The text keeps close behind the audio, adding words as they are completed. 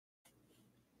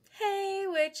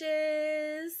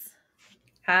witches!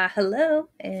 Hi, hello,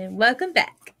 and welcome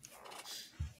back.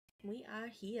 We are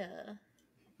here.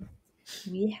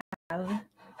 We have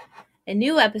a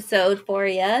new episode for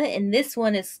you, and this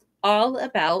one is all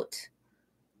about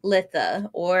Litha,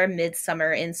 or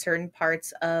Midsummer in certain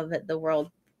parts of the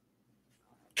world.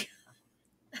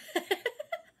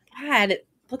 God, it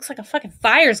looks like a fucking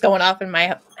fire's going off in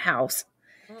my house.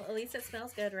 Well, at least it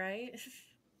smells good, right?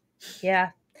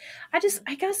 Yeah. I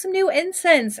got some new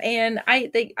incense, and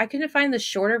I couldn't find the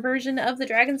shorter version of the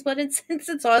dragon's blood incense,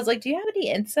 and so I was like, do you have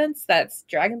any incense that's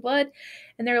dragon blood?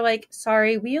 And they're like,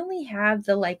 sorry, we only have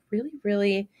the like really,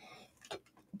 really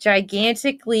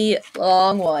gigantically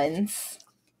long ones.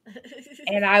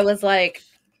 And I was like,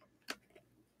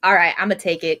 all right, I'm gonna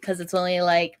take it because it's only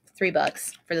like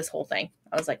 $3 for this whole thing.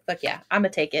 I was like, fuck yeah, I'm gonna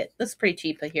take it. This is pretty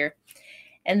cheap here.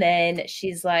 And then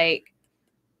she's like,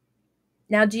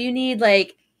 now do you need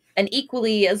like an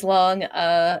equally as long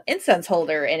incense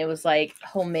holder? And it was like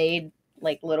homemade,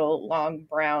 like little long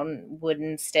brown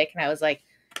wooden stick. And I was like,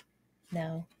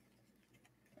 no,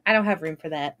 I don't have room for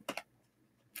that.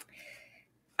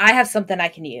 I have something I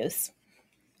can use.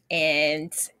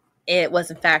 And it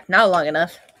was in fact not long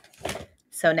enough.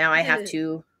 So now I have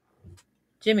to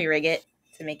jimmy rig it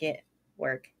to make it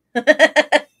work.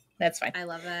 That's fine. I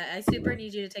love that. I super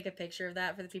need you to take a picture of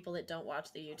that for the people that don't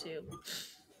watch the YouTube.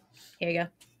 Here you go.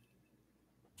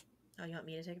 Oh, you want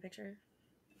me to take a picture?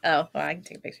 Oh, well, I can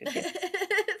take a picture too.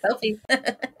 Selfie.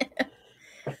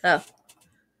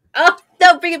 Oh,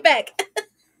 no, bring it back.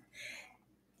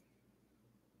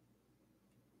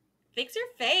 Fix your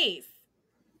face.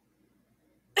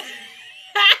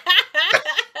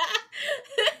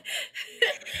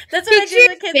 That's what Fix I do your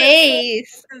with kids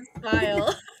face.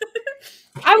 Smile.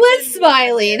 I was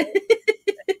smiling.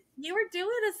 You were doing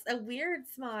a weird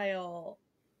smile.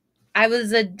 I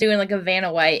was doing like a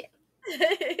Vanna White.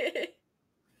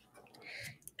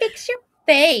 Fix your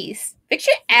face. Fix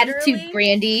your attitude,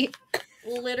 Brandy.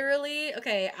 Literally,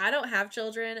 okay, I don't have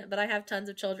children, but I have tons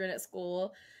of children at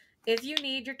school. If you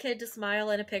need your kid to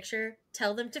smile in a picture,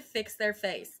 tell them to fix their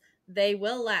face. They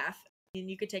will laugh, and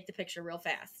you could take the picture real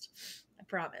fast. I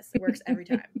promise. It works every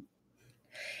time.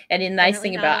 And the nice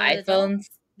thing about iPhones,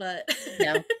 but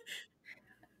no,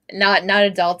 not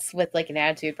adults with like an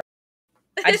attitude.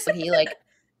 I just look at you like,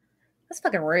 that's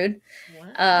fucking rude.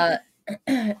 What?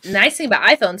 Nice thing about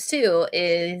iPhones too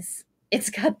is it's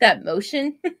got that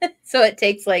motion, so it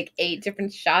takes like 8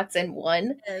 different shots in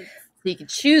one, so you can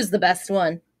choose the best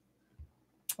one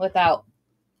without,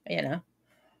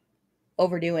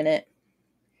 overdoing it.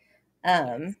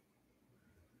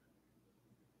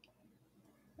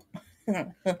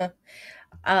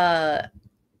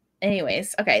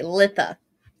 Anyways, okay, Litha.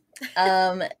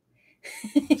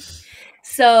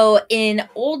 So in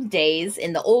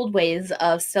the old ways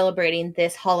of celebrating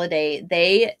this holiday,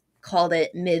 they called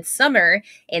it Midsummer,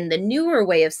 and the newer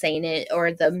way of saying it,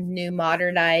 or the new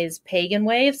modernized pagan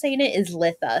way of saying it, is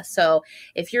Litha. So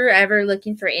if you're ever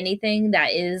looking for anything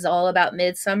that is all about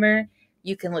Midsummer,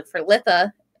 you can look for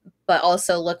Litha, but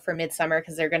also look for Midsummer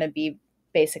because they're going to be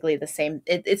basically the same.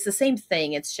 It's the same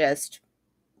thing. It's just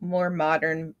more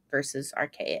modern versus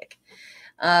archaic.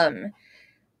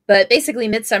 But basically,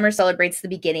 Midsummer celebrates the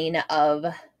beginning of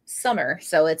summer.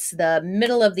 So it's the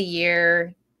middle of the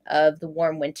year of the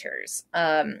warm winters.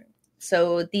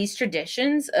 So these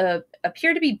traditions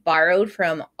appear to be borrowed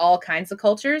from all kinds of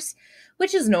cultures,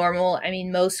 which is normal. I mean,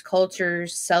 most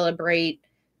cultures celebrate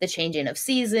the changing of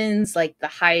seasons, like the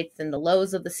heights and the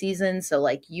lows of the season. So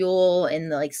like Yule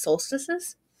and the like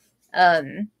solstices.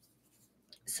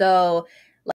 So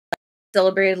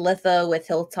celebrated Litha with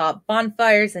hilltop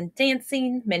bonfires and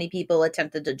dancing. Many people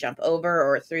attempted to jump over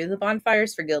or through the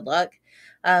bonfires for good luck.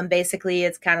 Basically,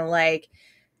 it's kind of like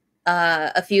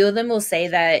a few of them will say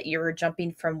that you're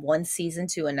jumping from one season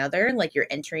to another, like you're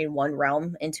entering one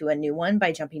realm into a new one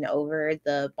by jumping over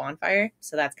the bonfire.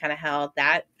 So that's kind of how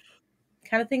that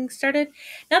kind of thing started.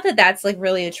 Not that that's like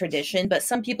really a tradition, but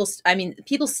some people,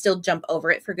 people still jump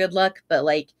over it for good luck, but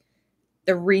like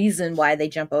the reason why they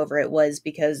jump over it was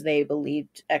because they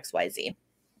believed XYZ.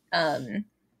 And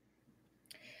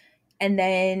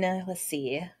then, let's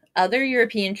see. Other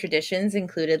European traditions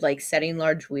included like setting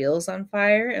large wheels on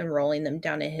fire and rolling them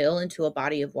down a hill into a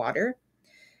body of water.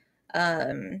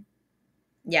 Yeah,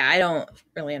 I don't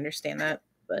really understand that,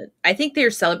 but I think they're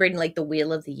celebrating like the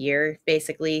wheel of the year,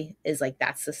 basically, is like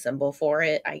that's the symbol for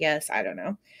it, I guess. I don't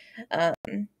know.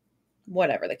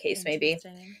 Whatever the case may be.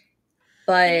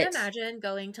 But can you imagine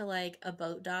going to like a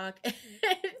boat dock and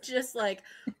just like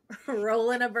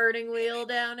rolling a burning wheel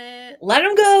down it? Let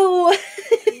them go.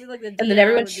 Like and then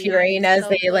everyone's cheering as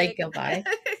they like go by.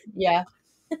 Yeah.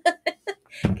 Can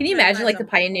you Trying to imagine find like the some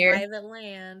Pioneer? private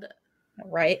land.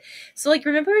 Right. So like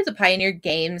remember the Pioneer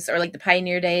games or like the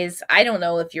Pioneer days? I don't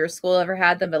know if your school ever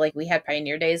had them, but like we had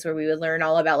Pioneer days where we would learn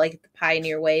all about like the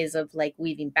pioneer ways of like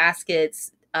weaving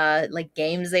baskets, like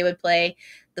games they would play,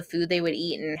 the food they would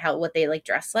eat and how what they like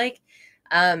dress like.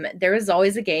 There was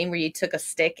always a game where you took a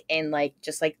stick and like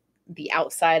just like the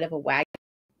outside of a wagon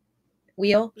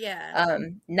wheel. Yeah.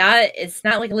 Not it's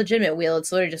not like a legitimate wheel,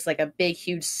 it's literally just like a big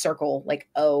huge circle, like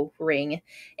O ring.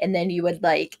 And then you would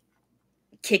like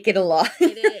kick it along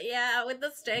Hit it. Yeah, with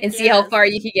the stick. and see how Yes. far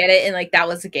you could get it. And like that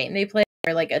was a game they played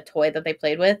or like a toy that they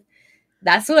played with.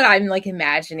 That's what I'm like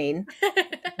imagining.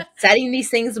 Setting these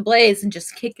things ablaze and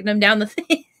just kicking them down the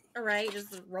thing. Right,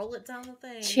 just roll it down the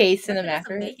thing. Chasing What if them it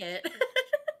after doesn't it. make it?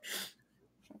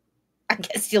 I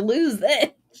guess you lose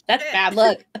then. That's Shit. bad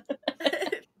luck.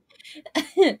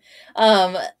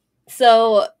 um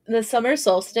so the summer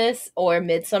solstice or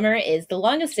midsummer is the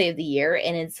longest day of the year,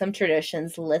 and in some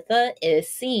traditions Litha is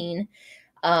seen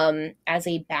as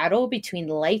a battle between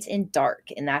light and dark,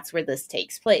 and that's where this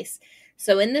takes place.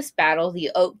 So in this battle,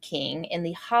 the Oak King and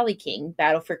the Holly King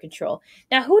battle for control.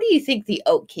 Now, who do you think the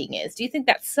Oak King is? Do you think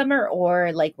that's summer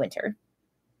or like winter?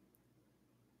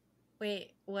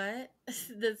 Wait, what?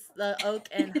 The oak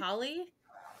and holly?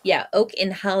 Yeah, Oak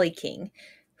and Holly King.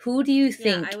 Who do you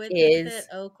Yeah, I think would think that is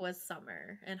oak was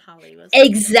summer and holly was winter.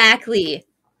 exactly?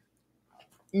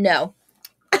 No.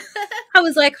 I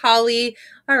was like Holly,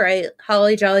 all right,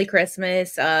 Holly Jolly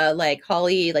Christmas, like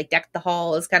Holly, like Deck the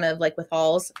Hall is kind of like with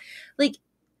halls. Like,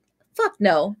 fuck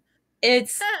no.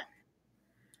 It's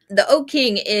the Oak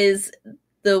King is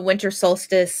the winter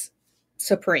solstice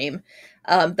supreme.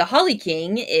 The Holly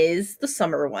King is the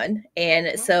summer one. And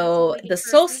Well, that's what so we the get for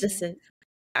solstice, assuming.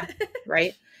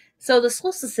 right? So the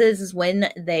solstices is when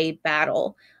they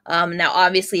battle. Now,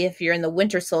 obviously, if you're in the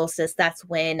winter solstice, that's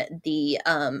when the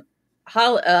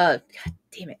God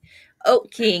damn it,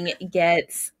 Oak King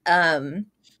gets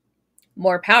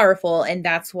more powerful, and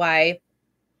that's why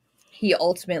he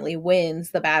ultimately wins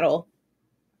the battle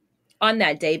on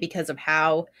that day because of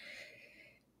how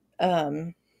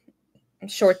um,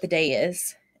 short the day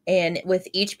is. And with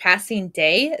each passing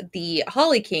day, the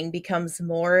Holly King becomes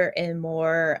more and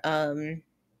more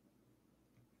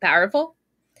powerful,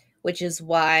 which is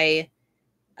why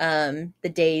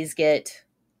the days get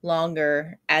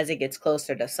longer as it gets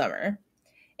closer to summer.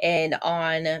 And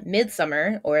on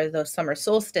midsummer or the summer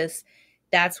solstice,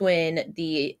 that's when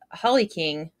the Holly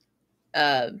King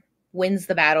uh, wins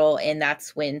the battle, and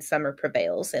that's when summer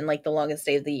prevails and like the longest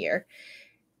day of the year.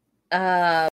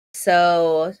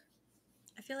 So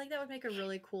I feel like that would make a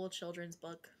really cool children's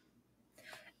book.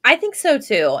 I think so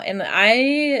too, and I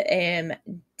am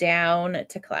down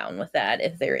to clown with that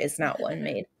if there is not one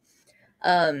made.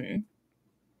 Um,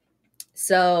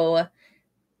 so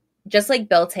just like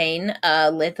Beltane,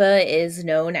 Litha is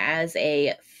known as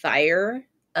a fire,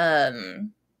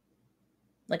 um,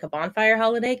 like a bonfire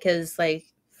holiday, because like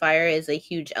fire is a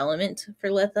huge element for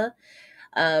Litha.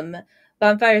 Um,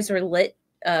 Bonfires were lit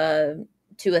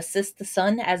to assist the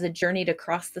sun as it journeyed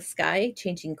across the sky,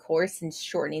 changing course and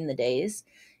shortening the days.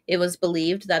 It was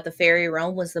believed that the fairy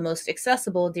realm was the most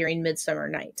accessible during Midsummer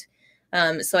Night.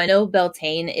 So I know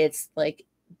Beltane, it's like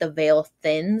the veil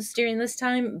thins during this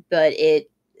time, but it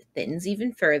thins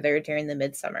even further during the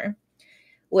Midsummer.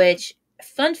 Which,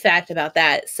 fun fact about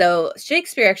that, so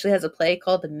Shakespeare actually has a play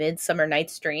called The Midsummer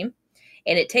Night's Dream,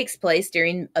 and it takes place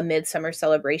during a midsummer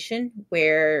celebration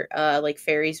where like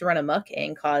fairies run amok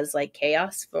and cause like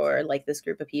chaos for like this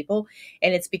group of people,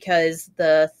 and it's because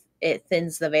the it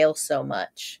thins the veil so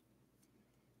much.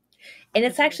 And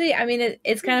it's That's really actually, I cool. mean,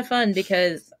 it's kind of fun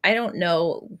because I don't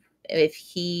know if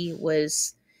he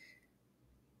was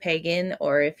pagan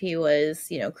or if he was,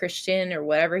 you know, Christian or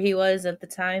whatever he was at the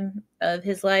time of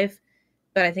his life,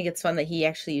 but I think it's fun that he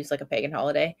actually used like a pagan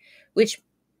holiday, which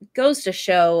goes to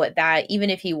show that even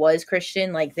if he was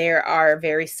Christian, like there are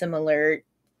very similar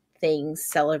things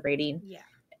celebrating. Yeah.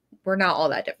 We're not all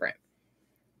that different.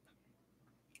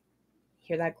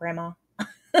 Hear that, Grandma?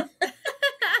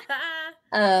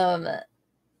 Um,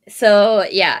 so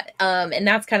yeah, and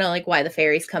that's kind of like why the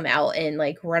fairies come out and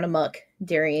like run amok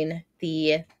during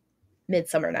the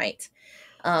midsummer night.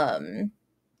 Um,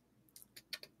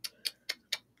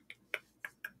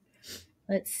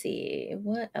 let's see,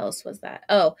 what else was that?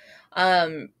 Oh,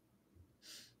 um,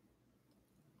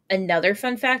 another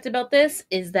fun fact about this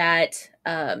is that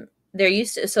there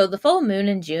used to, so the full moon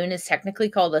in June is technically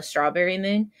called a strawberry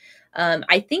moon.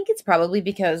 I think it's probably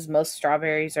because most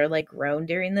strawberries are like grown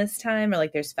during this time, or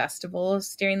like there's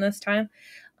festivals during this time.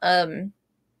 Um,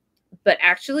 but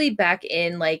actually, back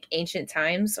in like ancient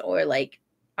times, or like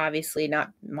obviously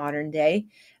not modern day.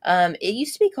 It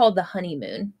used to be called the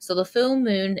honeymoon. So the full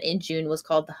moon in June was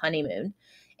called the honeymoon.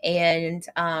 And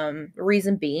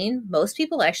reason being, most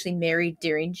people actually married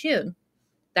during June.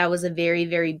 That was a very,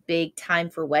 very big time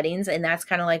for weddings. And that's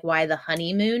kind of like why the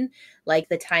honeymoon, like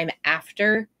the time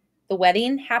after the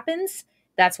wedding happens,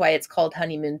 that's why it's called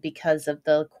honeymoon, because of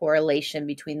the correlation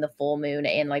between the full moon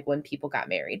and like when people got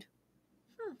married.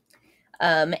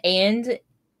 And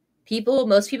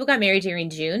most people got married during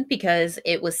June because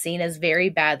it was seen as very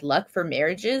bad luck for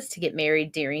marriages to get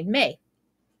married during May.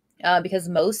 Because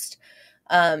most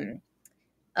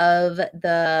of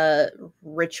the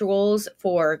rituals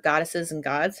for goddesses and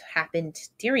gods happened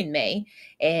during May,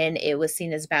 and it was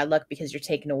seen as bad luck because you're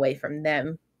taken away from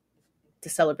them to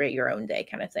celebrate your own day,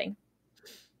 kind of thing.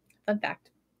 Fun fact.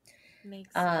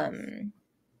 Makes sense.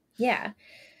 Yeah.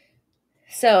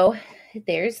 So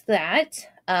there's that.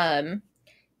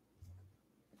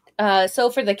 So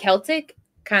for the Celtic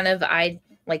kind of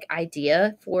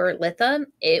idea for Litha,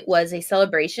 it was a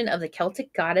celebration of the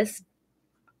Celtic goddess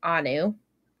Anu.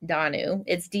 Danu.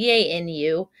 It's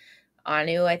Danu.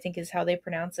 Anu, I think is how they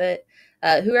pronounce it,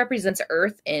 who represents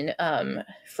earth and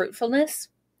fruitfulness.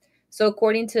 So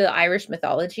according to Irish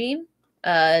mythology,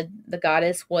 the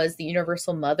goddess was the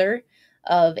universal mother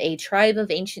of a tribe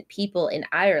of ancient people in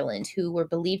Ireland who were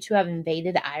believed to have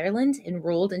invaded Ireland and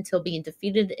ruled until being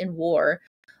defeated in war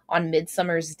on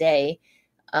Midsummer's Day,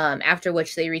 after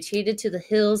which they retreated to the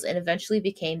hills and eventually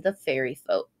became the fairy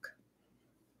folk.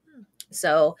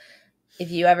 So if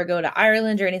you ever go to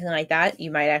Ireland or anything like that, you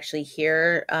might actually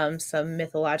hear some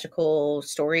mythological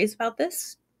stories about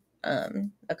this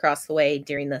across the way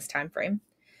during this time frame.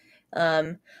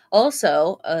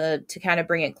 Also, to kind of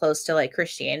bring it close to like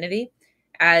Christianity,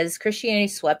 as Christianity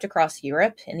swept across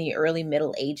Europe in the early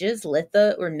Middle Ages,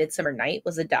 Litha or Midsummer Night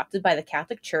was adopted by the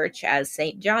Catholic Church as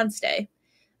St. John's Day,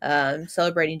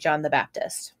 celebrating John the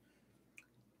Baptist,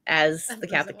 as the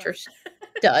Catholic Church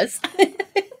does.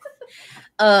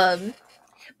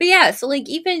 But yeah, so like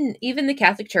even the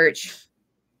Catholic Church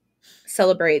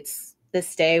celebrates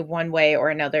this day one way or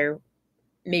another,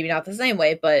 maybe not the same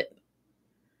way, but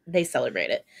they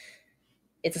celebrate it.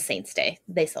 It's a saint's day.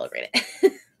 They celebrate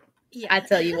it. Yeah. I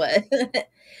tell you what.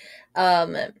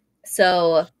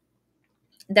 So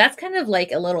that's kind of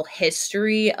like a little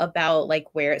history about like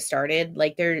where it started.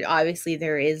 Like there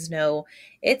is no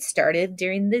it started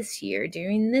during this year,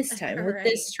 during this time with Right.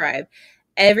 this tribe.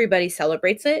 Everybody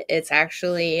celebrates it. It's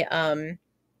actually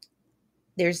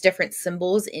there's different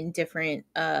symbols in different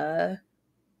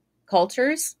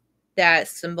cultures that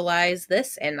symbolize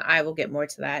this, and I will get more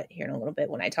to that here in a little bit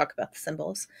when I talk about the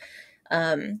symbols.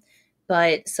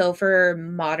 But so for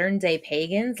modern day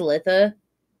pagans, Litha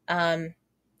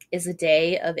is a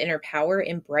day of inner power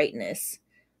and brightness.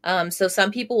 So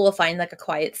some people will find like a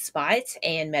quiet spot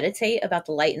and meditate about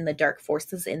the light and the dark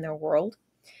forces in their world.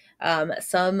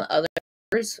 Some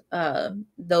others,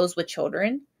 those with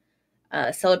children,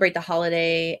 celebrate the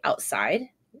holiday outside,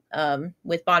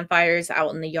 with bonfires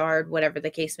out in the yard, whatever the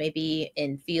case may be,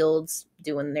 in fields,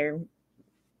 doing their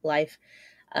life.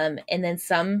 And then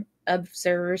some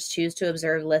observers choose to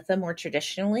observe Litha more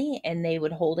traditionally, and they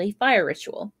would hold a fire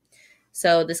ritual.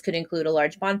 So this could include a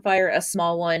large bonfire, a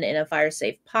small one in a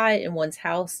fire-safe pot in one's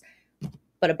house,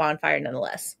 but a bonfire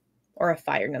nonetheless, or a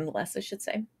fire nonetheless, I should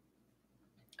say.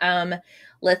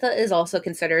 Litha is also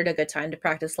considered a good time to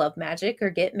practice love magic or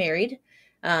get married.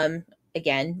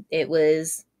 Again, it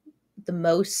was the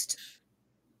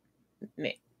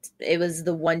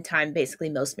one time basically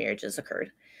most marriages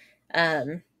occurred.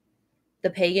 The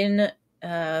pagan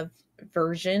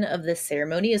version of this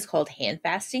ceremony is called hand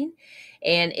fasting,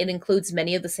 and it includes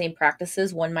many of the same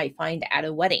practices one might find at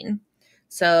a wedding.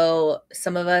 So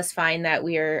some of us find that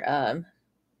we are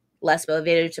less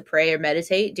motivated to pray or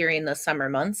meditate during the summer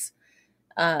months.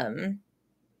 And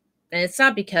it's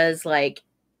not because like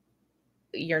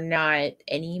you're not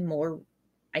any more,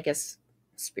 I guess,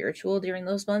 spiritual during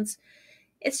those months.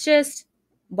 It's just,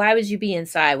 why would you be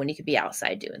inside when you could be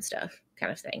outside doing stuff,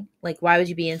 kind of thing? Like, why would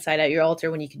you be inside at your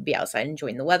altar when you could be outside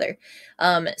enjoying the weather?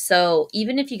 So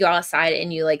even if you go outside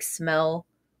and you like smell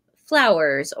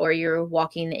flowers or you're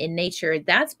walking in nature,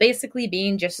 that's basically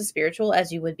being just as spiritual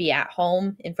as you would be at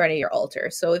home in front of your altar.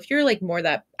 So if you're like more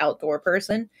that outdoor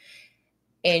person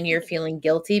and you're feeling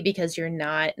guilty because you're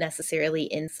not necessarily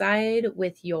inside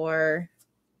with your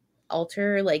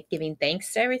altar, like giving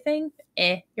thanks to everything,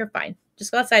 you're fine.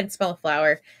 Just go outside and smell a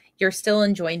flower. You're still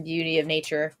enjoying beauty of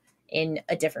nature in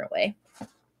a different way.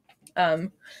 But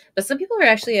some people are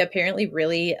actually apparently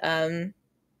really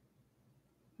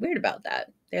weird about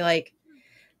that. They're like,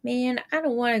 man, I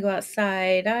don't want to go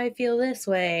outside. I feel this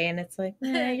way. And it's like,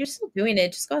 nah, you're still doing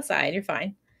it. Just go outside. You're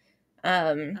fine.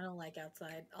 I don't like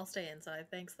outside. I'll stay inside.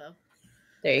 Thanks, though.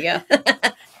 There you go.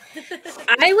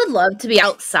 I would love to be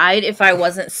outside if I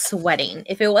wasn't sweating.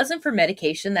 If it wasn't for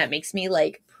medication that makes me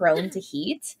like prone to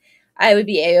heat, I would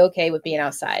be a-okay with being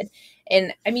outside.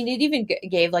 And I mean, it even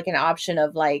gave like an option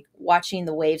of like watching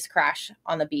the waves crash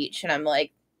on the beach. And I'm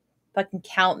like, fucking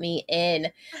count me in.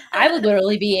 I would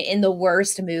literally be in the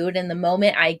worst mood. And the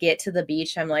moment I get to the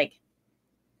beach, I'm like,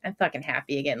 I'm fucking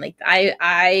happy again. Like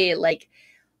I like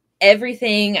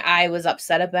everything I was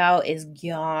upset about is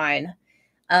gone.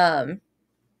 Um,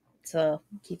 so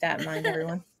keep that in mind,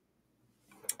 everyone.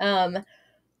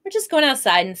 We're just going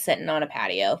outside and sitting on a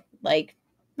patio. Like,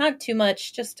 not too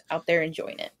much, just out there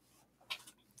enjoying it.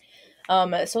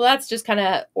 So that's just kind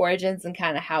of origins and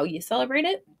kind of how you celebrate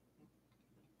it.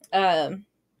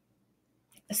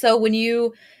 So when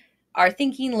you are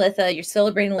thinking Litha, you're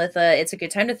celebrating Litha, it's a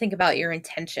good time to think about your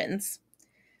intentions.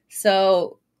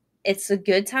 So it's a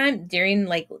good time during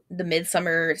like the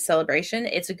midsummer celebration.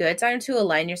 It's a good time to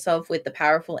align yourself with the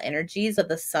powerful energies of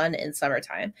the sun in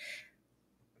summertime.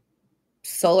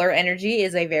 Solar energy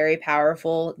is a very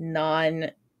powerful,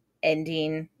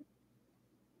 non-ending.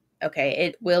 Okay,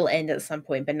 it will end at some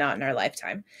point, but not in our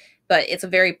lifetime. But it's a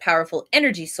very powerful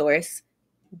energy source.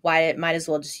 Why it might as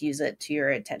well just use it to your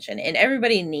attention. And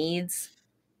everybody needs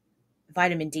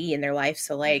vitamin D in their life.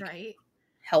 So like, Right.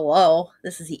 hello,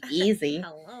 this is easy.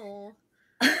 Hello.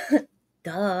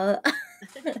 Duh.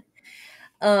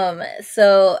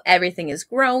 So everything is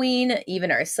growing,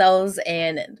 even ourselves,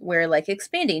 and we're like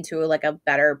expanding to like a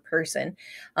better person.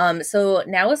 So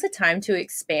now is the time to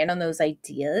expand on those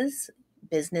ideas,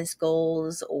 business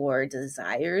goals, or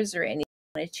desires, or anything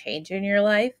you want to change in your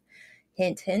life.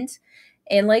 Hint, hint.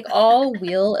 And like all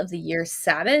Wheel of the Year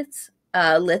Sabbats,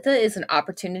 Litha is an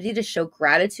opportunity to show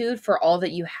gratitude for all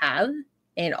that you have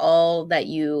and all that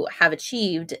you have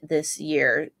achieved this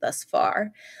year thus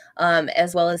far,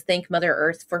 as well as thank Mother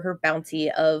Earth for her bounty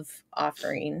of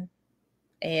offering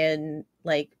and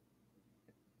like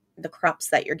the crops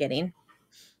that you're getting.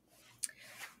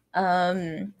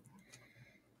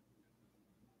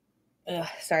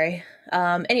 Sorry.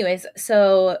 Anyways,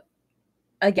 so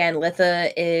again,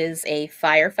 Litha is a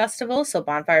fire festival, so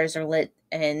bonfires are lit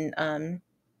and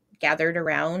gathered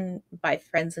around by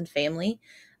friends and family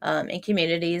in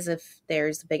communities if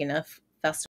there's a big enough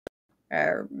festival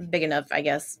or big enough, I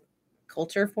guess,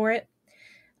 culture for it.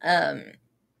 And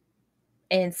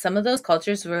some of those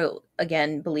cultures will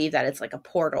again believe that it's like a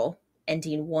portal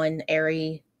ending one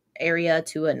area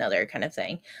to another kind of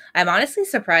thing. I'm honestly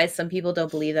surprised some people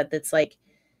don't believe that it's like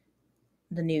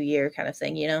the new year kind of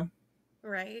thing, you know?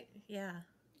 Right. Yeah.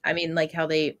 I mean, like how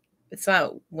it's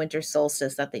not winter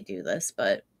solstice that they do this,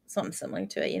 but something similar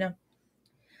to it, you know?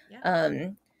 Yeah.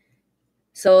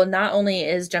 So not only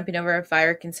is jumping over a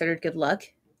fire considered good luck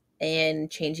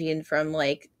and changing from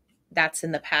like that's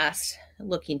in the past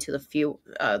looking to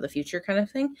the future kind of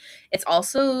thing, it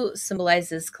also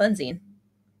symbolizes cleansing.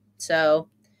 So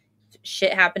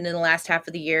shit happened in the last half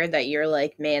of the year that you're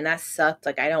like, man, that sucked.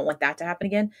 Like I don't want that to happen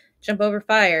again. Jump over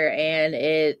fire and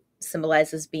it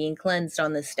symbolizes being cleansed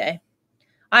on this day.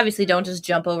 Obviously, don't just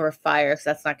jump over fire because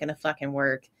that's not going to fucking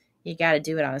work. You got to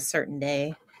do it on a certain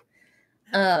day.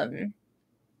 But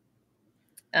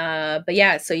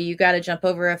yeah, so you got to jump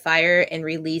over a fire and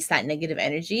release that negative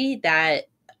energy that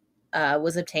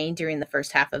was obtained during the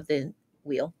first half of the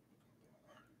wheel.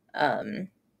 And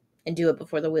do it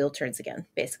before the wheel turns again,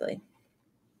 basically.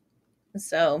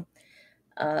 So,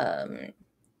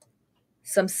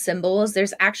 some symbols.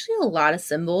 There's actually a lot of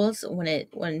symbols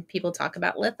when people talk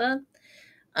about Litha.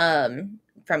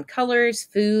 From colors,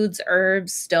 foods,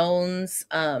 herbs, stones,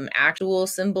 actual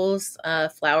symbols,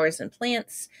 flowers and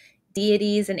plants,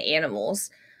 deities, and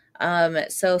animals.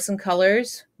 So some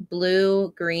colors: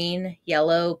 blue, green,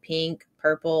 yellow, pink,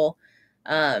 purple.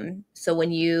 So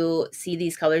when you see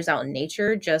these colors out in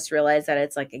nature, just realize that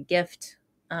it's like a gift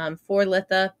for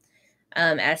Litha.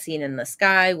 As seen in the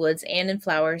sky, woods, and in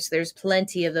flowers. There's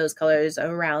plenty of those colors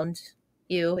around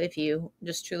you if you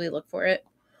just truly look for it.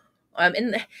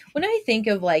 And when I think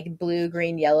of like blue,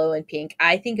 green, yellow, and pink,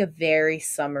 I think of very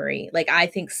summery. Like I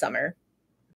think summer.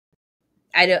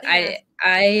 I don't. Yeah.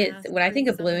 I Yeah. when I think Spring,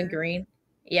 of blue and summer. green,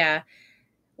 yeah.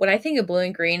 When I think of blue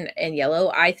and green and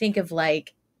yellow, I think of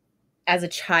like as a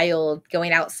child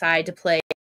going outside to play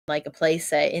like a play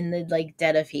set in the like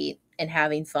dead of heat and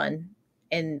having fun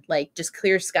and like just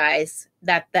clear skies.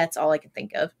 That's all I can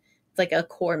think of. It's like a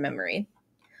core memory.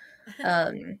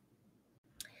 Um,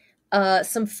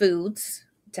 some foods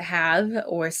to have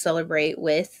or celebrate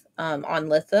with on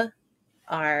Litha.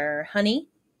 are honey,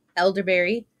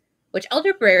 elderberry, which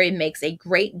elderberry makes a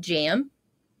great jam.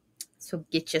 So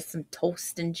get you some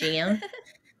toast and jam.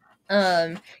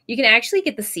 You can actually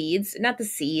get the seeds, not the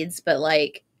seeds, but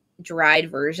like dried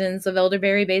versions of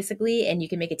elderberry basically, and you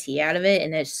can make a tea out of it,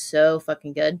 and it's so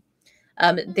fucking good.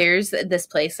 There's this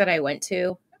place that I went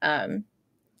to,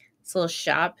 this little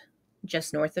shop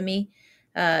just north of me,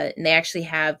 and they actually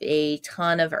have a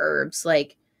ton of herbs.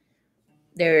 Like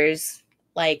there's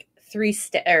like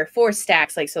or four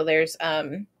stacks. Like so, there's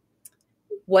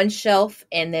one shelf,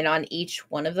 and then on each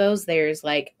one of those, there's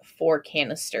like 4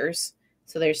 canisters.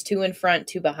 So there's 2 in front,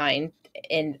 2 behind,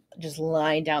 and just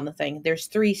lying down the thing. There's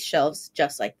 3 shelves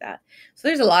just like that. So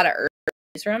there's a lot of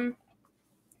herbs from.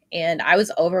 And I was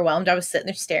overwhelmed. I was sitting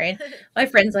there staring. My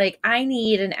friend's like, I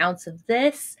need an ounce of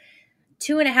this,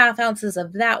 2.5 ounces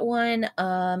of that one.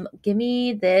 Give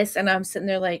me this. And I'm sitting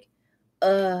there like,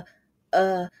 what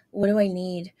do I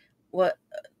need? What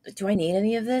do I need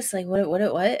any of this? Like,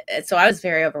 what? So I was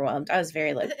very overwhelmed. I was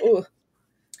very like, ooh.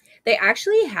 They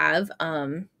actually have,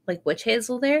 like witch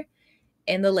hazel there.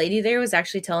 And the lady there was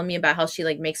actually telling me about how she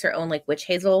like makes her own like witch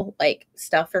hazel, like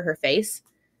stuff for her face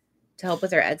to help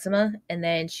with her eczema. And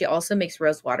then she also makes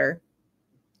rose water.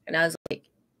 And I was like,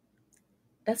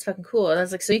 that's fucking cool. And I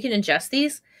was like, so you can ingest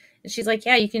these? And she's like,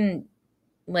 yeah, you can,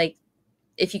 like,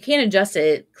 if you can't ingest it,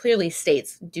 it clearly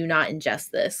states do not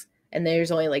ingest this. And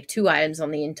there's only like 2 items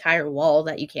on the entire wall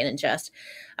that you can't ingest.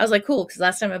 I was like, cool, because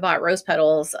last time I bought rose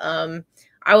petals,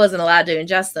 I wasn't allowed to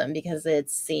ingest them because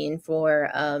it's seen for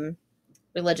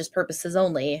religious purposes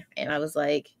only. And I was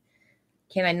like,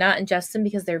 can I not ingest them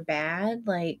because they're bad?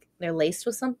 Like they're laced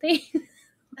with something?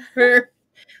 or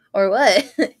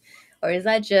what? Or is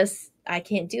that just I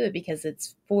can't do it because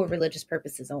it's for religious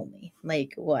purposes only?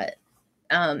 Like what? It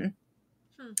could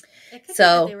be that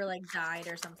So they were like dyed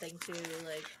or something too.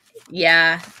 Like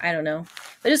yeah, I don't know.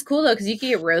 But it's cool though because you can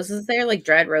get roses there, like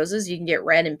dried roses. You can get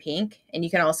red and pink, and you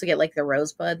can also get like the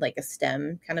rosebud, like a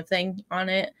stem kind of thing on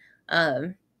it.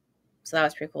 So that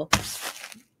was pretty cool.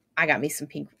 I got me some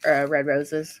pink, red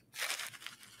roses.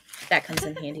 That comes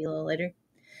in handy a little later.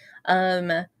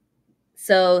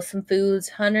 So some foods: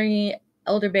 honey,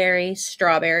 elderberry,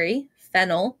 strawberry,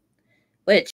 fennel.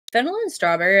 Which fennel and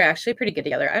strawberry are actually pretty good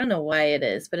together. I don't know why it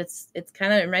is, but it's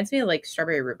kind of it reminds me of like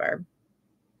strawberry rhubarb.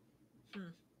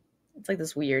 It's like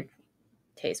this weird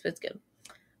taste, but it's good.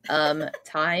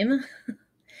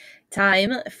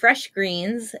 Thyme, fresh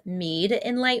greens, mead,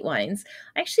 and light wines.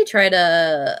 I actually tried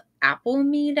a apple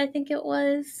mead, I think it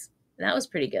was. And that was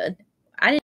pretty good.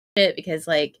 I didn't it because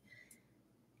like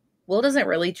Will doesn't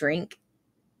really drink.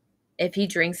 If he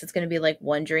drinks, it's gonna be like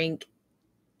one drink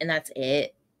and that's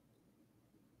it.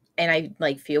 And I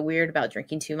like feel weird about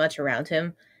drinking too much around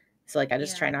him. So like I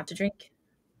just try not to drink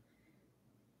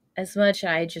as much.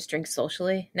 I just drink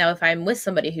socially. Now if I'm with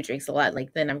somebody who drinks a lot,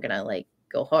 like then I'm gonna like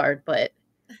go hard, but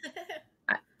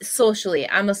socially,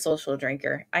 I'm a social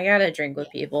drinker. I gotta drink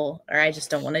with people or I just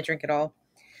don't want to drink at all.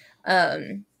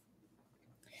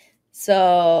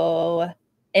 So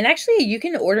and actually you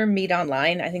can order meat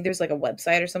online. I think there's like a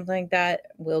website or something like that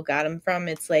Will got them from.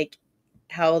 It's like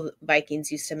how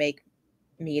Vikings used to make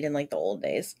meat in like the old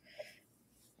days.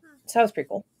 So that was pretty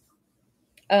cool.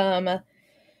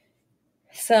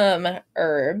 Some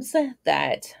herbs and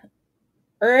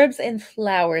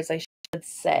flowers, I should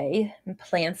say, and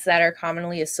plants that are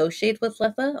commonly associated with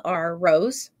Litha are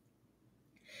rose,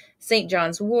 St.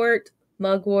 John's wort,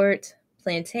 mugwort,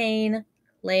 plantain,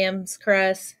 lamb's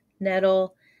cress,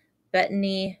 nettle,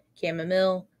 betony,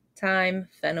 chamomile, thyme,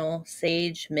 fennel,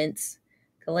 sage, mints,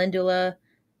 calendula,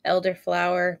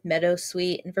 elderflower,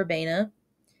 meadowsweet, and verbena.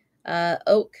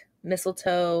 Oak,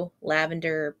 mistletoe,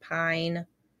 lavender, pine,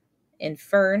 and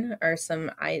fern are some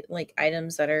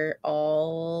items that are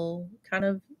all kind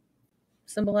of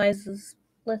symbolizes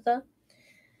Litha.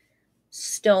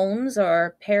 Stones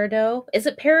are peridot. Is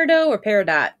it peridot or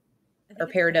peridot? Or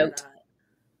peridot? I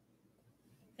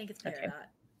think it's peridot. Okay.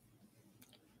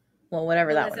 Well,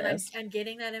 whatever that one is. I'm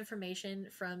getting that information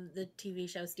from the TV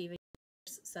show Steven.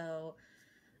 So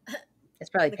it's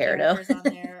probably the peridot. characters on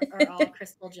there are all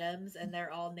crystal gems, and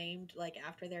they're all named like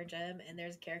after their gem. And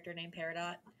there's a character named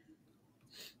Peridot.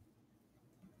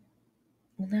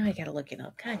 Well, now I gotta look it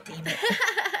up. God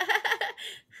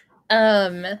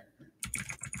damn it.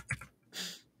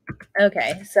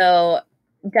 Okay, so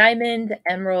diamond,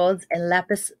 emeralds, and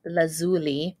lapis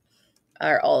lazuli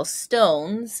are all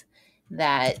stones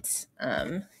that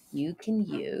you can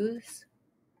use.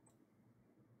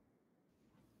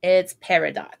 It's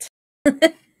peridot.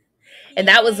 And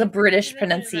that was a British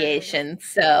pronunciation,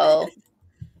 so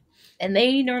and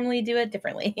they normally do it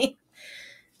differently.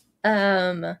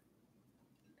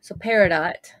 So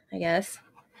peridot, I guess.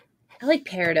 I like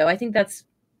peridot. I think that's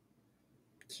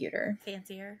cuter.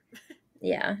 Fancier.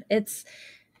 Yeah, it's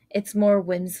more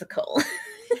whimsical.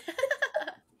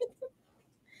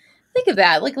 Think of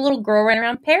that, like a little girl running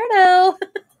around peridot.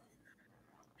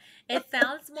 It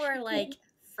sounds more like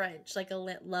French, like a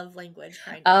love language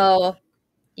kind of. Oh,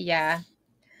 yeah.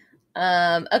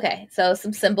 Okay, so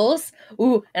some symbols.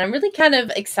 Ooh, and I'm really kind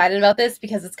of excited about this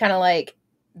because it's kind of like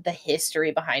the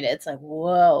history behind it. It's like,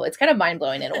 whoa, it's kind of mind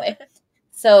blowing in a way.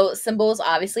 So symbols,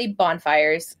 obviously,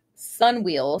 bonfires, sun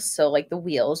wheels, so like the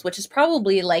wheels, which is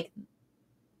probably like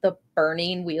the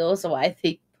burning wheels of why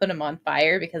they put them on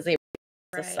fire because they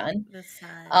the Right. sun. The sun.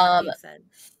 That Um, makes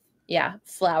sense. yeah,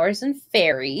 flowers and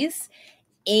fairies,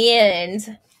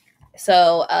 and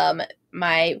so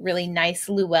my really nice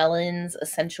Llewellyn's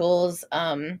Essentials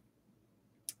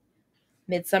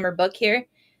Midsummer book here.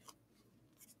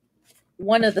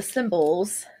 One of the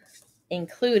symbols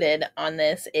included on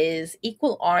this is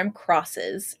equal arm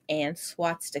crosses and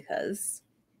swastikas.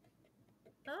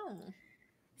 Oh.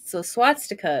 So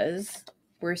swastikas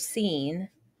were seen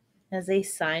as a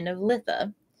sign of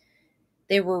Litha.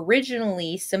 They were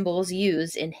originally symbols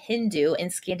used in Hindu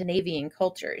and Scandinavian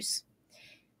cultures,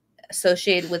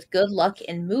 associated with good luck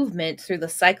and movement through the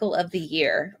cycle of the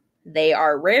year. They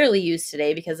are rarely used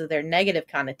today because of their negative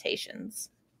connotations.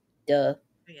 Duh.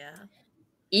 Yeah.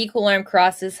 Equal arm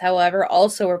crosses, however,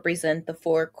 also represent the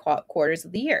four quarters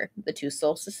of the year, the two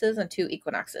solstices and two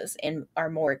equinoxes, and are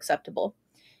more acceptable.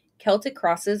 Celtic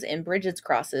crosses and Bridget's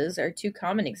crosses are two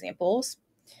common examples.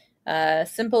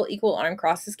 Simple equal arm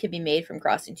crosses can be made from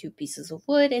crossing two pieces of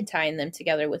wood and tying them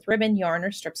together with ribbon, yarn,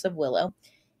 or strips of willow.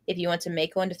 If you want to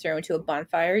make one to throw into a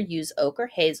bonfire, use oak or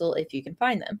hazel if you can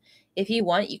find them. If you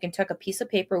want, you can tuck a piece of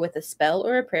paper with a spell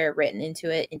or a prayer written into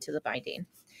it into the binding.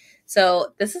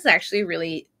 So this is actually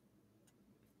really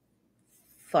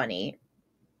funny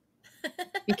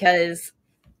because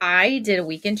I did a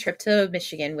weekend trip to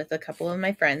Michigan with a couple of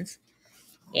my friends,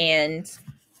 and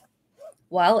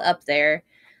while up there,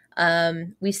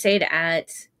 we stayed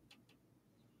at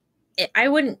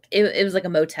it was like a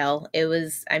motel. It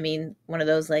was, I mean, one of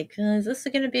those like, is this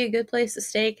going to be a good place to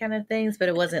stay kind of things, but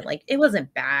it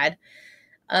wasn't bad.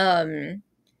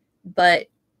 But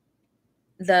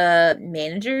the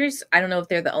managers, I don't know if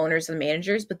they're the owners or the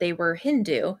managers, but they were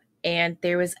Hindu, and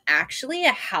there was actually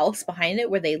a house behind it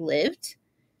where they lived.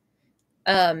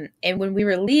 And when we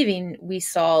were leaving, we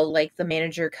saw like the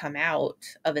manager come out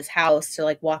of his house to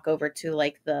like walk over to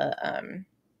like the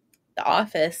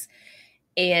office,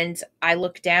 and I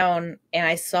looked down and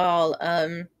I saw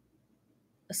a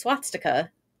swastika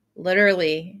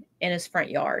literally in his front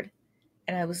yard.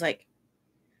 And I was like,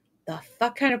 the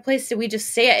fuck kind of place did we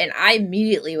just stay at? And I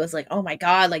immediately was like, oh my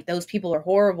God, like those people are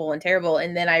horrible and terrible.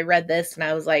 And then I read this and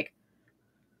I was like,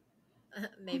 oh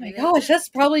Maybe my they gosh, that's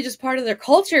probably just part of their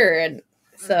culture. And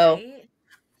so, right.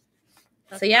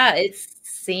 so That's yeah, funny. it's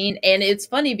seen. And it's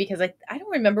funny because I don't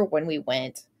remember when we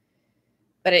went,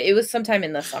 but it was sometime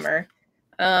in the summer.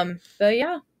 But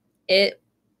yeah,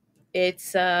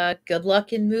 it's good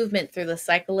luck and movement through the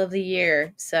cycle of the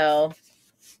year. So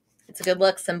it's a good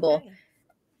luck symbol. Okay.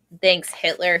 Thanks,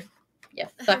 Hitler. You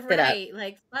fucked it up. Right.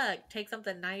 Like fuck. Take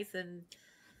something nice and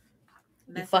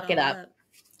You mess it fuck it all up. up.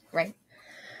 Right.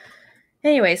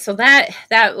 Anyway, so that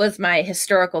was my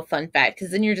historical fun fact,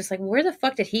 because then you're just like, where the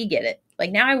fuck did he get it?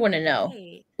 Like, now I want to know.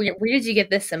 Right. Where did you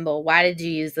get this symbol? Why did you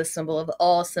use this symbol of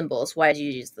all symbols? Why did you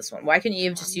use this one? Why couldn't you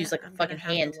have Oh, just used like a I'm gonna fucking have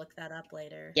to hand? look that up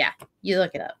later. Yeah, you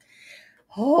look it up.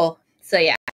 Oh, so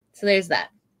yeah. So there's that.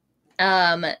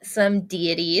 Some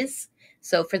deities.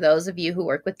 So for those of you who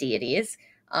work with deities,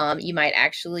 you might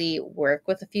actually work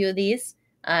with a few of these.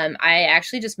 I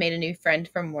actually just made a new friend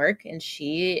from work, and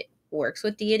she works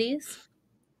with deities.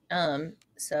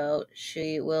 So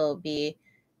she will be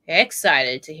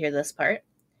excited to hear this part.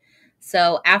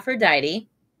 So Aphrodite,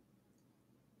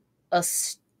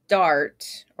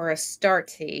 Astarte or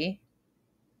Astarte,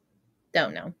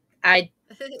 don't know. I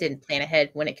didn't plan ahead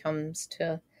when it comes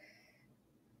to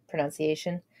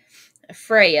pronunciation.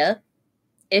 Freya,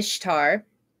 Ishtar,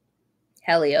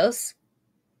 Helios,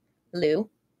 Lu,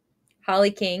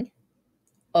 Holly King,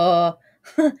 uh,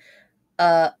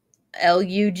 uh,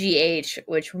 Lugh,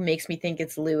 which makes me think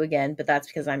it's Lou again, but that's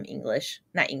because I'm English.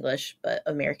 Not English, but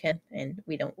American, and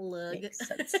we don't Lug. make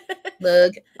sense.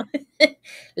 Lug.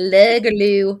 Lug or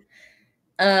Lou.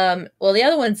 Well, the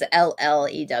other one's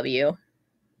LLEW.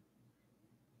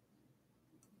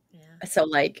 Yeah. So,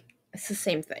 like, it's the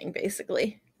same thing,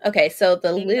 basically. Okay, so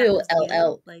the Maybe that Lou, was you.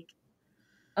 LL. Like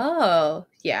Oh,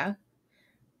 yeah.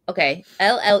 Okay,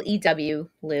 LLEW,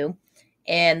 Lou,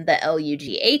 and the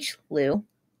LUGH, Lou,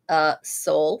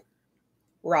 Sol,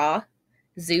 Ra,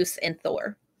 Zeus, and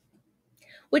Thor.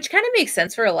 Which kind of makes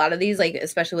sense for a lot of these, like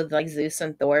especially with like Zeus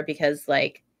and Thor, because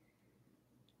like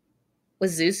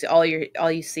with Zeus, all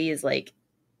you see is like,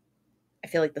 I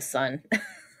feel like the sun,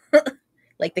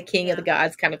 like the king of the Yeah.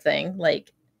 gods kind of thing.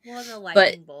 Like, Well, the but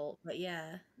lightning bolt, but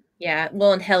yeah. yeah,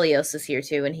 well, and Helios is here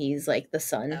too, and he's like the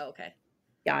sun Oh, okay.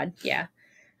 god. Yeah.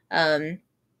 Um,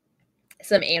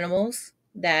 some animals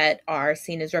that are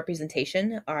seen as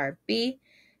representation are bee,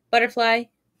 butterfly,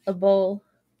 a bull,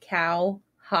 cow,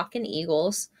 hawk, and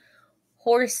eagles,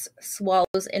 horse,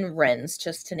 swallows, and wrens,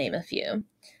 just to name a few.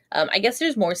 I guess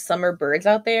there's more summer birds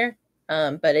out there,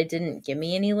 but it didn't give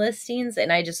me any listings,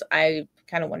 and I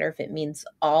kind of wonder if it means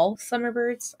all summer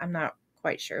birds. I'm not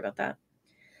quite sure about that.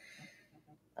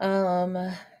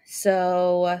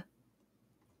 So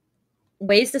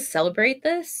ways to celebrate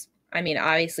this. I mean,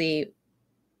 obviously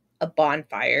a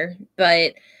bonfire,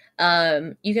 but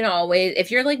you can always,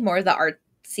 if you're like more of the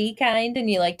artsy kind and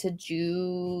you like to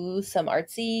do some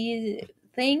artsy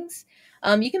things,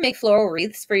 you can make floral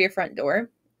wreaths for your front door.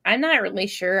 I'm not really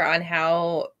sure on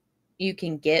how you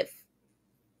can get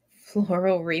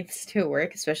floral wreaths to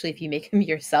work, especially if you make them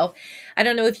yourself. I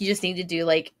don't know if you just need to do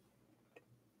like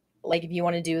if you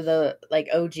want to do the like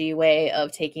OG way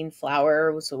of taking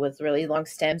flowers with really long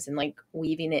stems and like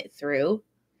weaving it through,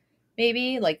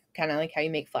 maybe like kind of like how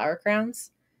you make flower crowns.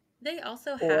 They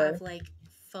also Or have like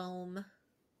foam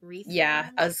wreath yeah,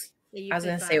 forms that I you was could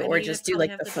gonna buy. say, I know or you just do probably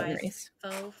like have the to foam buy wreaths.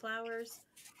 faux flowers,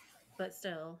 but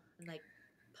still, and like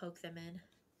poke them in.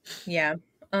 Yeah.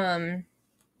 And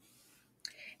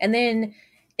then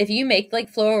if you make like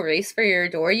floral wreaths for your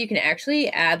door, you can actually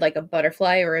add like a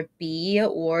butterfly or a bee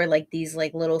or like these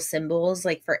like little symbols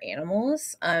like for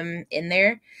animals in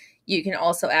there. You can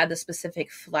also add the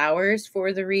specific flowers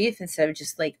for the wreath instead of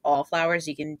just like all flowers.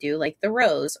 You can do like the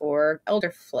rose or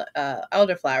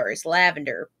elderflowers,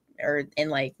 lavender, or and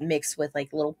like mix with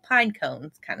like little pine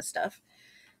cones kind of stuff.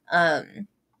 Um,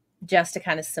 just to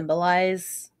kind of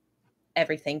symbolize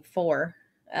everything for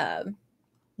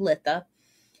Litha.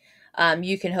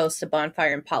 You can host a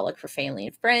bonfire and potluck for family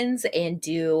and friends and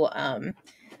do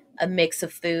a mix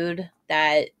of food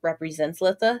that represents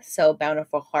Litha. So,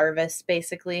 bountiful harvest,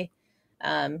 basically.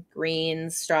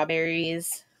 Greens,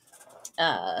 strawberries,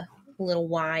 little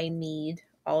wine, mead,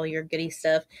 all your goody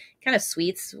stuff. Kind of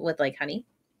sweets with like honey.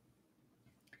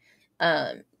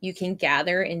 You can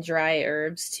gather and dry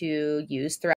herbs to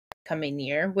use throughout the coming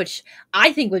year, which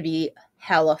I think would be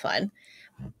hella fun.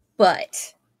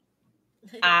 But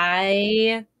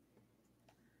I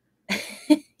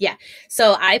yeah.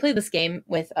 So I played this game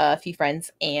with a few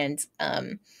friends, and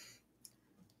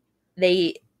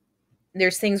they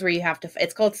there's things where you have to.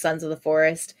 It's called Sons of the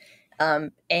Forest,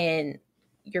 and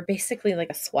you're basically like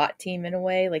a SWAT team in a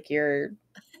way. Like you're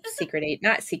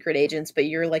not secret agents, but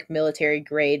you're like military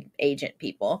grade agent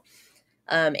people.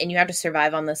 And you have to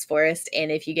survive on this forest.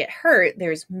 And if you get hurt,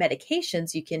 there's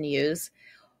medications you can use,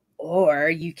 or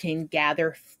you can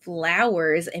gather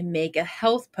flowers and make a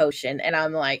health potion. And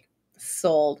I'm like,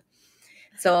 sold.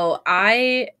 So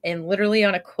I am literally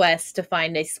on a quest to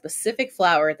find a specific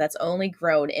flower that's only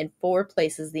grown in 4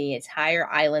 places the entire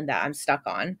island that I'm stuck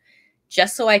on,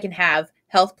 just so I can have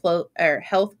health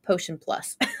potion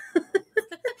plus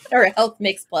or health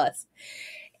mix plus.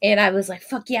 And I was like,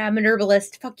 fuck yeah, I'm an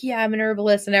herbalist. Fuck yeah, I'm an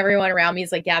herbalist. And everyone around me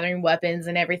is like gathering weapons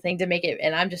and everything to make it.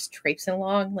 And I'm just traipsing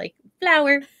along like,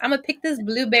 flower. I'm going to pick this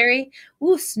blueberry.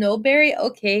 Ooh, snowberry.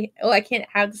 Okay. Oh, I can't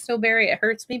have the snowberry. It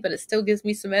hurts me, but it still gives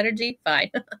me some energy.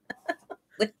 Fine.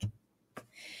 Like,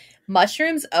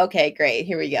 mushrooms. Okay, great.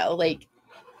 Here we go. Like,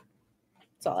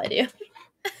 that's all I do.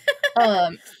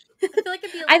 I feel like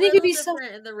it'd be a I think it'd little be so,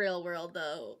 different in the real world,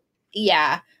 though.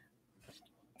 yeah,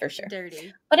 for sure.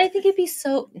 Dirty But I think it'd be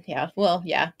so, yeah, well,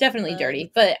 yeah, definitely bugs.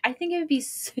 dirty. But I think I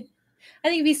think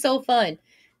it'd be so fun.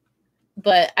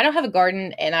 But I don't have a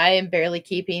garden, and I am barely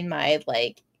keeping my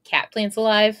like cat plants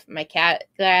alive. My cat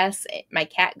grass,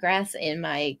 and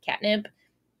my catnip.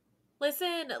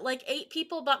 Listen, like 8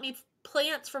 people bought me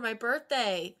plants for my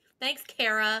birthday. Thanks,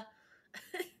 Kara.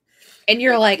 And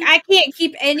you're like, I can't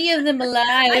keep any of them I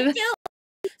alive. killed.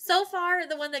 So far,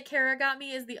 the one that Kara got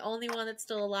me is the only one that's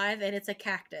still alive, and it's a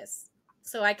cactus.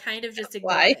 So I kind of just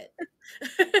ignore Why?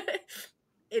 it.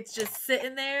 It's just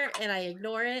sitting there, and I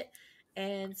ignore it.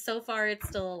 And so far, it's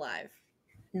still alive.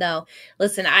 No,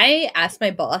 listen. I asked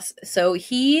my boss, so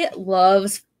he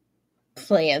loves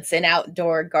plants and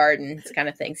outdoor gardens kind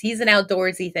of things. He's an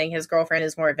outdoorsy thing. His girlfriend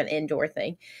is more of an indoor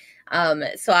thing.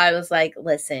 So I was like,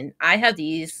 listen, I have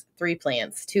these 3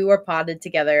 plants. 2 are potted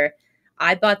together.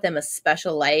 I bought them a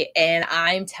special light, and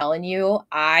I'm telling you,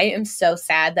 I am so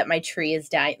sad that my tree is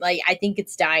dying. Like, I think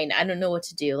it's dying. I don't know what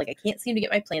to do. Like, I can't seem to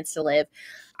get my plants to live.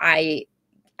 I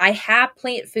I have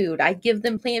plant food. I give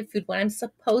them plant food when I'm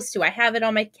supposed to. I have it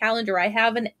on my calendar. I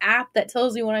have an app that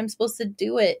tells me when I'm supposed to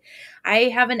do it. I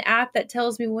have an app that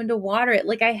tells me when to water it.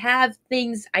 Like, I have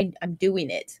things. I'm doing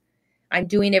it. I'm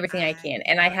doing everything I I can.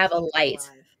 And I cannot have a keep it light.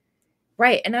 alive.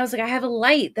 Right. And I was like, I have a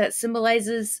light that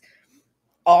symbolizes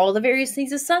all the various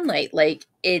things of sunlight. Like,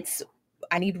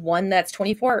 I need one that's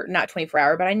 24, not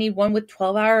 24-hour, but I need one with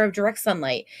 12-hour of direct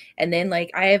sunlight. And then,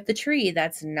 like, I have the tree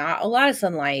that's not a lot of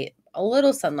sunlight, a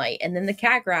little sunlight. And then the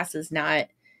cat grass is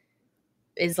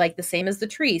like the same as the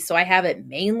tree. So I have it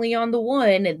mainly on the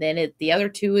one, and then the other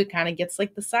two, it kind of gets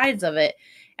like the sides of it.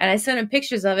 And I sent him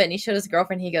pictures of it, and he showed his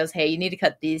girlfriend. He goes, "Hey, you need to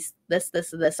cut this,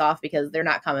 and this off because they're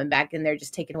not coming back, and they're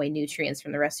just taking away nutrients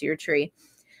from the rest of your tree.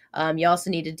 You also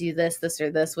need to do this, or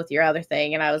this with your other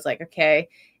thing." And I was like, okay.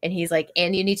 And he's like,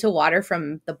 and you need to water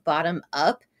from the bottom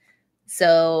up.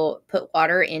 So put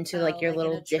water into like Oh, your like in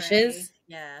little a tray. dishes.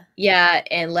 Yeah. Yeah.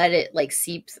 And let it like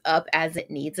seeps up as it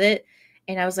needs it.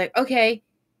 And I was like, okay.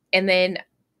 And then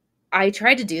I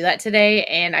tried to do that today,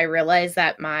 and I realized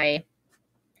that my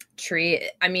tree,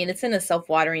 I mean, it's in a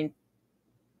self-watering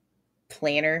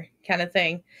planter kind of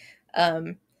thing.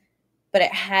 Um, but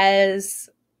it has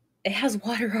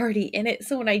water already in it.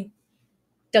 So when I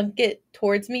dunk it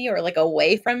towards me or like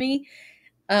away from me,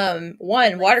 It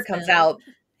one, might water comes spill. out.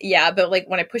 Yeah, but like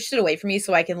when I pushed it away from me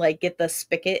so I can like get the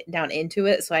spigot down into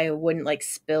it so I wouldn't like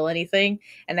spill anything,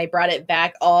 and I brought it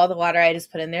back, all the water I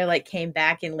just put in there like came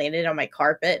back and landed on my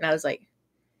carpet, and I was like,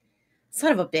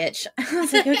 son of a bitch. I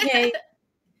was like, okay.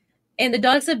 And the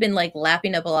dogs have been like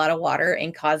lapping up a lot of water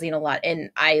and causing a lot, and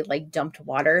I like dumped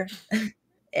water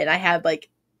and I had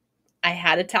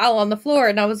a towel on the floor,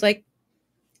 and I was like,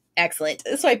 excellent.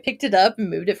 So I picked it up and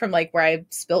moved it from like where I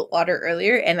spilt water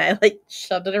earlier, and I like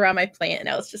shoved it around my plant, and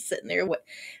I was just sitting there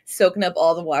soaking up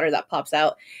all the water that pops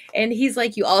out. And he's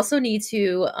like, you also need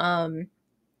to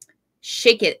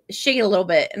shake it a little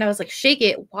bit. And I was like, shake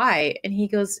it? Why? And he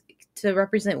goes, to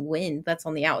represent wind that's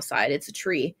on the outside. It's a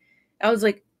tree. I was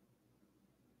like,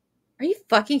 are you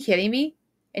fucking kidding me?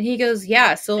 And he goes, Put a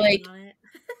yeah. So fan like, on it.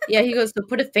 yeah, he goes, so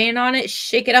put a fan on it,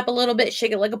 shake it up a little bit,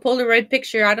 shake it like a Polaroid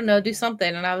picture. I don't know, do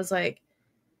something. And I was like,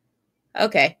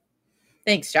 okay.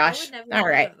 Thanks, I would Josh. never All thought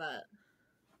right. of that.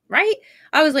 Right?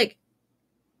 I was like,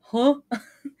 huh?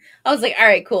 I was like, all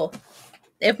right, cool.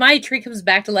 If my tree comes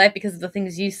back to life because of the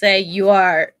things you say, you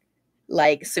are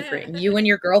like supreme. You and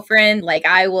your girlfriend, like,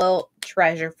 I will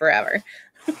treasure forever.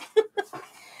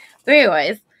 But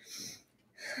anyways,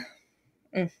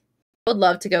 I would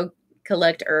love to go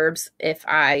collect herbs if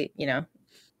I,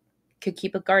 could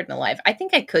keep a garden alive. I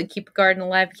think I could keep a garden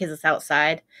alive because it's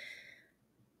outside.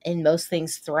 And most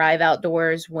things thrive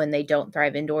outdoors when they don't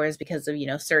thrive indoors because of,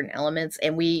 certain elements.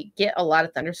 And we get a lot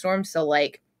of thunderstorms. So,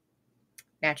 like,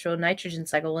 natural nitrogen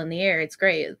cycle in the air. It's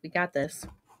great. We got this.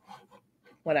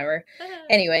 Whatever.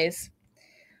 Anyways,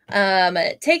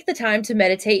 take the time to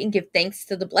meditate and give thanks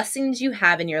to the blessings you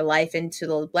have in your life and to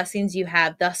the blessings you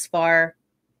have thus far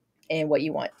and what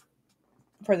you want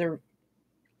for the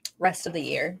rest of the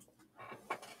year.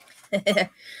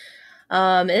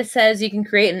 It says you can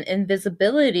create an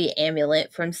invisibility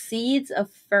amulet from seeds of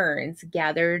ferns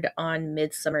gathered on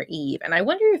Midsummer Eve. And I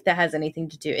wonder if that has anything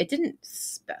to do. It didn't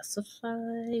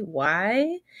specify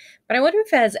why, but I wonder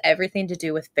if it has everything to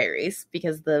do with fairies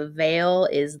because the veil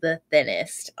is the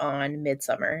thinnest on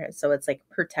Midsummer. So it's like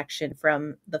protection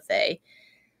from the fae.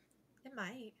 It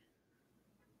might.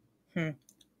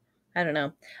 I don't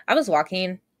know. I was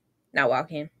not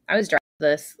walking. I was driving to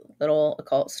this little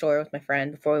occult store with my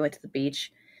friend before we went to the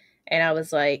beach. And I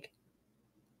was like,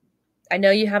 I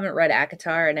know you haven't read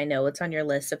ACOTAR, and I know it's on your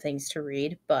list of things to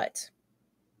read, but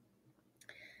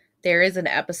there is an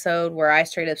episode where I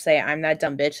straight up say, I'm that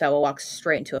dumb bitch that will walk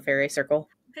straight into a fairy circle.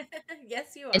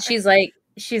 Yes, you And are.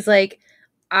 she's like,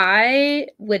 I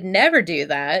would never do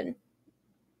that.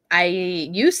 I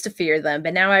used to fear them,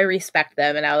 but now I respect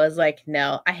them. And I was like,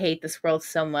 no, I hate this world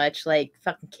so much. Like,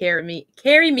 fucking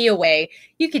carry me away.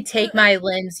 You could take my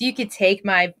limbs. You could take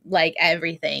my, like,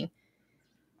 everything.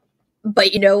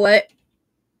 But you know what?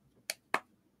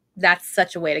 That's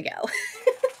such a way to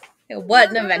go. What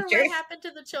an Remember adventure. what happened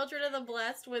to the children of the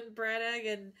blessed when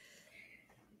Branagh and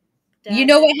You Dad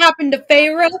know what didn't happened to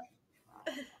Feyre?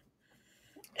 happen?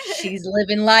 She's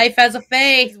living life as a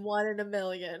fae. She's one in a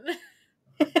million.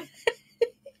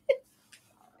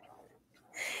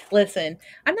 Listen,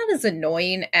 I'm not as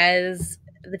annoying as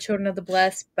the Children of the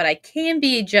Blessed, but I can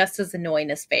be just as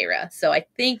annoying as Feyre. So I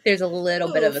think there's a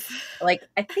little bit of a Oof. like.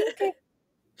 I think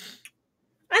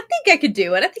I think I could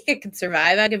do it. I think I could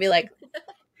survive. I could be like,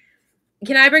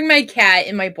 can I bring my cat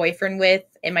and my boyfriend with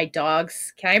and my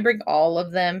dogs? Can I bring all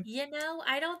of them?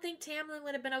 I don't think Tamlin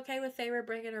would have been okay with Feyre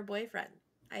bringing her boyfriend.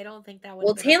 I don't think that would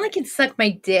Well, have been Tanley okay. can suck my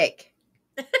dick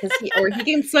because he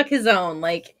can suck his own.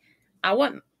 Like, I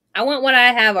want what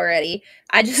I have already.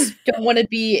 I just don't want to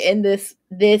be in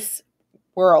this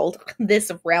world,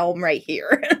 this realm right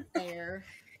here. Fair.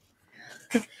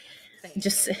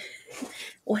 Just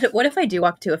what if I do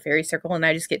walk to a fairy circle and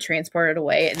I just get transported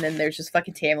away and then there's just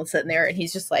fucking Tamlin sitting there and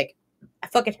he's just like, I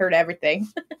fucking heard everything.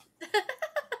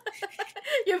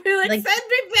 You'll be like, send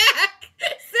me back.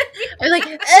 Send me I'm like,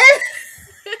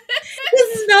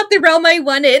 this is not the realm I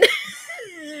wanted.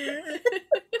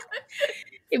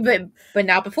 but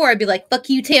not before. I'd be like, fuck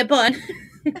you, tampon.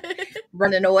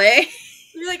 Running away.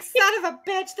 You're like, son of a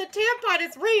bitch, the tampon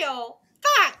is real.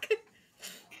 Fuck.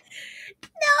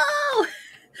 No.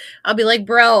 I'll be like,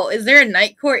 bro, is there a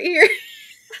night court here?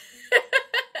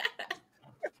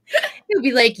 He'll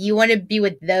be like, you want to be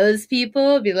with those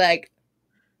people? I'll be like,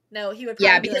 no, he would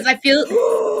probably be because like, I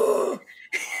feel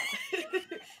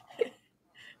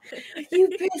you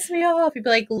piss me off. He'd be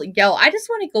like, yo, I just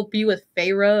want to go be with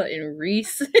Feyre and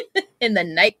Reese in the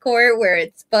night court where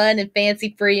it's fun and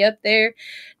fancy free up there.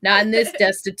 Not in this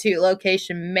destitute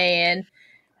location, man.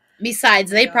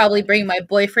 Besides, they probably bring my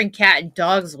boyfriend, cat, and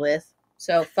dogs with.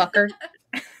 So, fucker.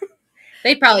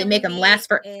 They probably make them last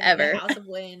forever. In the House of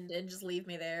Wind and just leave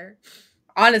me there.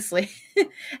 Honestly.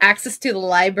 Access to the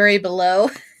library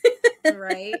below.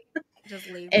 Right? Just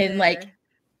leave me there. And, like,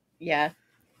 yeah.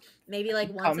 Maybe,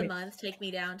 like, once a month, take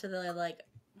me down to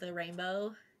the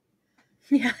rainbow.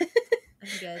 Yeah. That'd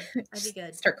be good. I'd be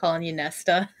good. Start calling you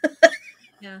Nesta.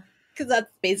 Yeah. Because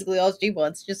that's basically all she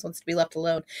wants. She just wants to be left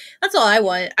alone. That's all I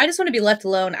want. I just want to be left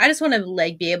alone. I just want to,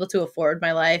 like, be able to afford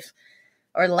my life.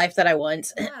 Or the life that I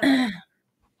want. Yeah.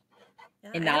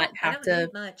 And not have to...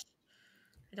 Need much.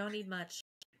 I don't need much.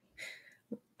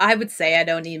 I would say I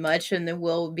don't need much, and then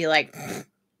we'll be like,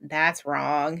 that's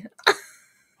wrong.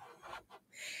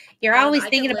 You're always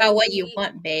thinking about what you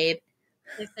want, babe.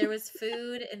 If there was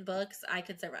food and books, I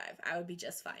could survive. I would be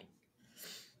just fine.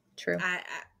 True.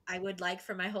 I would like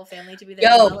for my whole family to be there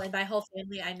as well. And by whole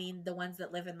family, I mean the ones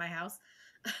that live in my house.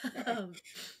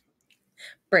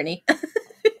 Brittany.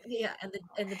 Yeah, and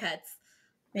the pets.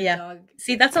 The yeah. dog,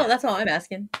 see, that's all I'm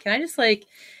asking. Can I just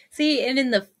see, and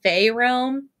in the Fae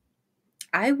realm,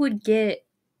 I would get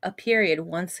a period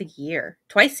twice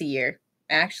a year,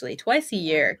 actually. Twice a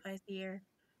year.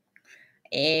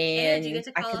 And you get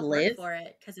to call up work for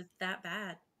it because it's that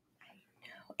bad.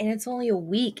 And it's only a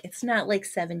week. It's not like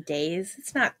 7 days.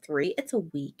 It's not 3. It's a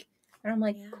week. And I'm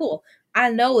like, cool. I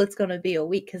know it's going to be a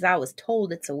week because I was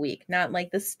told it's a week. Not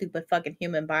like this stupid fucking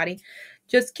human body.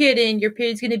 Just kidding. Your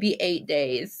period's going to be 8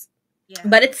 days. Yeah.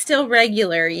 But it's still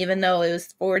regular, even though it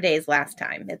was 4 days last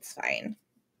time. It's fine.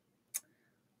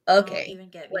 Okay. Don't even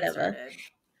get whatever.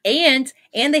 And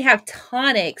they have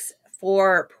tonics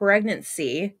for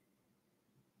pregnancy.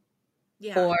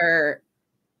 Yeah. For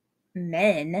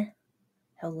men.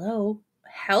 Hello.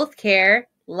 Healthcare.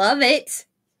 Love it.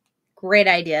 Great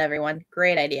idea, everyone.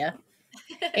 Great idea.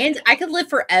 And I could live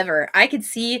forever. I could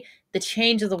see the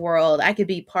change of the world. I could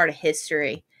be part of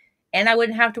history. And I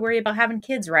wouldn't have to worry about having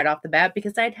kids right off the bat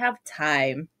because I'd have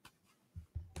time.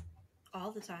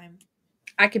 All the time.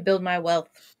 I could build my wealth.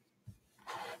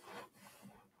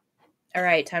 All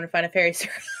right, time to find a fairy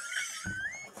circle.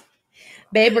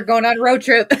 Babe, we're going on a road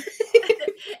trip.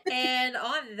 And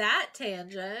on that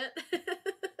tangent.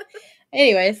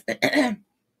 Anyways,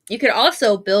 you could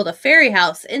also build a fairy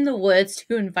house in the woods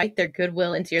to invite their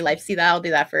goodwill into your life. See that? I'll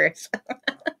do that first.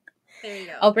 There you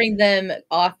go. I'll bring them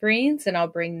offerings and I'll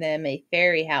bring them a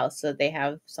fairy house so they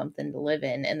have something to live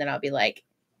in. And then I'll be like,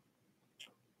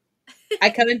 I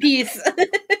come in peace.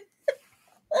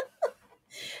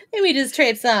 And we just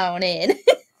traipse on in.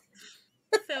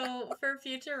 So, for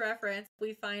future reference,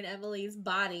 we find Emily's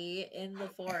body in the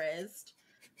forest.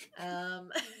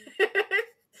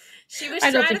 She was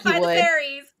trying to find the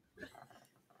fairies.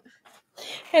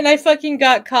 And I fucking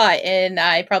got caught and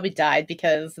I probably died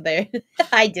because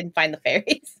I didn't find the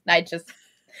fairies. I just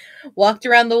walked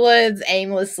around the woods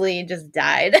aimlessly and just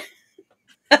died.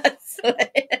 That's what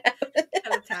happened.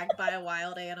 Got attacked by a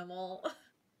wild animal.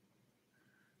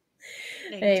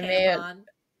 Hey, man.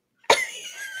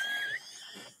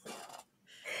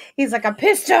 He's like, I'm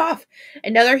pissed off.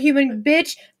 Another human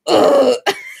bitch. Ugh.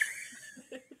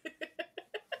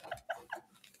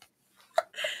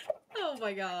 Oh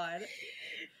my god.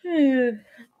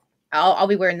 I'll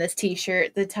be wearing this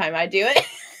t-shirt the time I do it.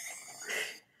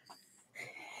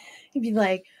 He'd be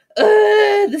like,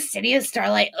 the city of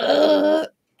starlight.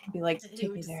 Be like, He take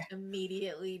would me just there.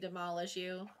 immediately demolish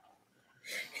you.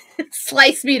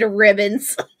 Slice me to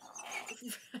ribbons.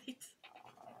 Right.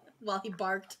 While he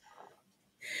barked.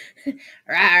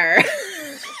 Rawr.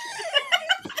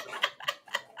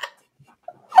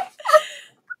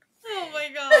 Oh my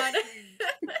god.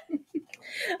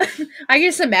 I can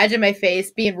just imagine my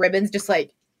face being ribbons, just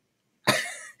like,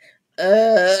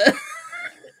 uh,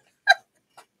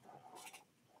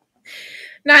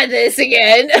 not this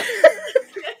again.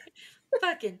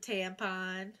 Fucking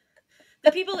tampon.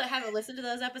 The people that haven't listened to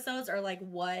those episodes are like,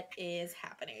 what is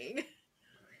happening?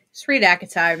 Just read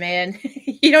ACOTAR, man.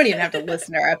 You don't even have to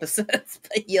listen to our episodes,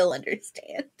 but you'll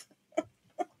understand.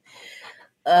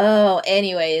 Oh,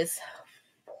 anyways.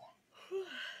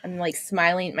 I'm like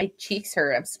smiling. My cheeks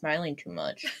hurt. I'm smiling too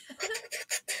much.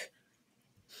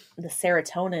 The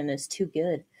serotonin is too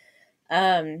good.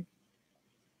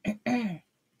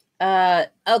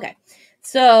 Okay.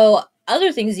 So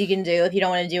other things you can do if you don't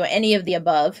want to do any of the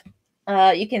above,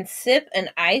 you can sip an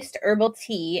iced herbal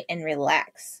tea and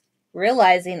relax,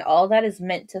 realizing all that is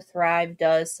meant to thrive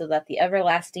does so that the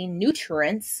everlasting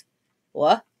nutrients,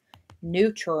 what?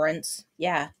 Nutrients,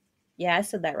 yeah. Yeah, I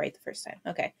said that right the first time.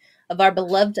 Okay. Of our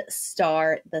beloved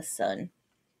star, the sun.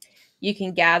 You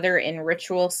can gather in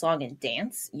ritual song and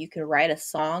dance. You can write a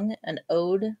song, an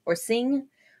ode, or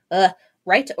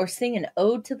write or sing an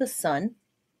ode to the sun.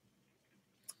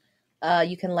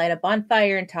 You can light a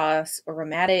bonfire and toss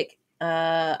aromatic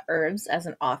herbs as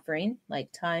an offering,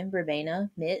 like thyme, verbena,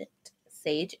 mint,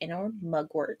 sage, and or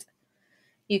mugwort.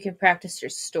 You can practice your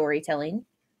storytelling.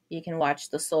 You can watch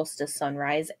the solstice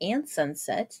sunrise and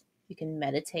sunset. You can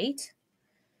meditate.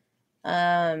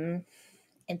 And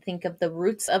think of the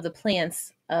roots of the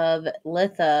plants of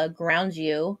Litha ground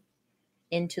you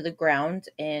into the ground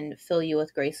and fill you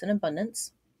with grace and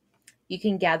abundance. You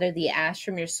can gather the ash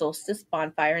from your solstice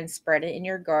bonfire and spread it in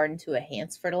your garden to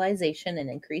enhance fertilization and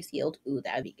increase yield. Ooh,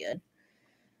 that'd be good.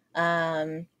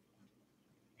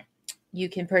 You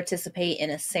can participate in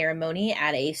a ceremony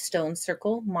at a stone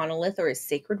circle, monolith, or a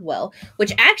sacred well,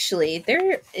 which actually,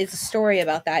 there is a story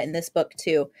about that in this book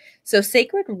too. So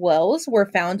sacred wells were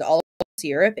found all across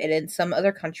Europe and in some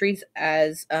other countries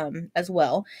as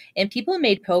well. And people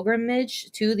made pilgrimage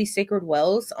to these sacred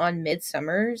wells on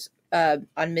Midsummer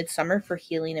for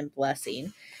healing and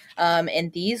blessing.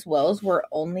 And these wells were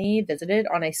only visited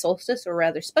on a solstice or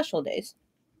rather special days.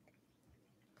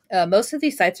 Most of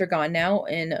these sites are gone now,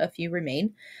 and a few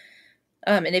remain.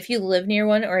 And if you live near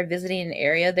one or are visiting an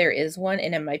area, there is one,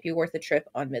 and it might be worth a trip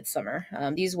on Midsummer.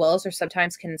 These wells are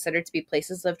sometimes considered to be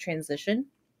places of transition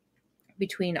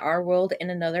between our world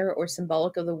and another, or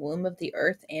symbolic of the womb of the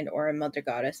earth and or a mother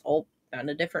goddess. Oh, found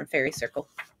a different fairy circle.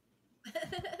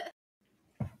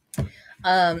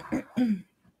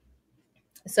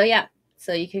 So yeah,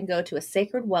 so you can go to a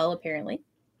sacred well apparently.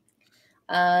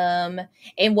 And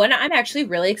one I'm actually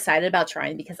really excited about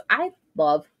trying because I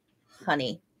love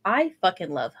honey. I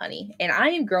fucking love honey. And I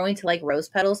am growing to like rose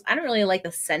petals. I don't really like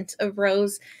the scent of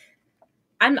rose.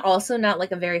 I'm also not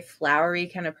like a very flowery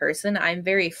kind of person. I'm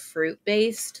very fruit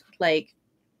based, like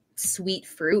sweet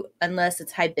fruit, unless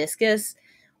it's hibiscus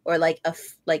or like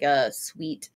a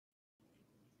sweet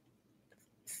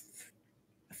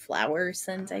flower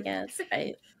scent, I guess.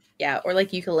 Or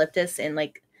like eucalyptus and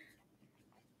like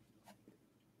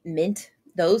mint,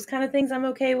 those kind of things I'm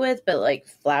okay with, but like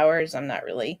flowers I'm not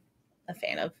really a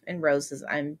fan of, and roses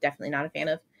I'm definitely not a fan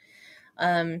of.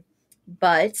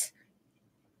 But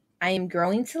I am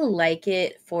growing to like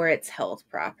it for its health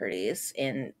properties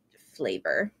and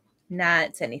flavor,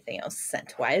 not anything else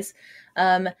scent wise.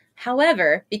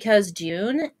 However, because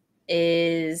June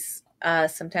is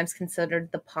sometimes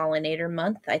considered the pollinator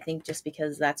month, I think just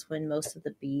because that's when most of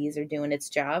the bees are doing its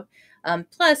job.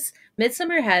 Plus,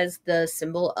 Midsummer has the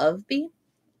symbol of bee.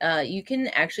 You can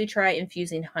actually try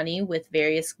infusing honey with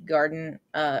various garden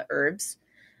herbs,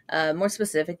 more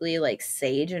specifically like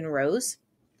sage and rose.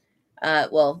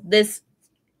 This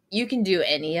you can do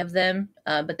any of them,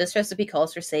 but this recipe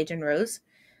calls for sage and rose.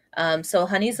 So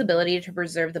honey's ability to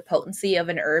preserve the potency of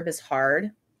an herb is hard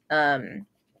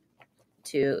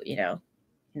to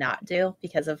not do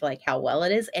because of like how well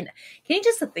it is. And can you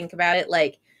just think about it,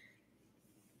 like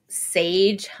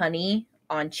sage honey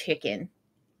on chicken,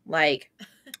 like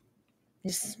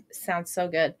just sounds so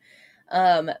good.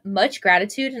 Much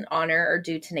gratitude and honor are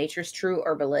due to nature's true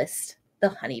herbalist, the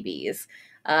honeybees.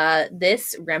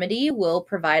 This remedy will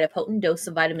provide a potent dose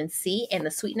of vitamin C and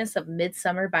the sweetness of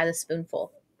midsummer by the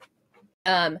spoonful.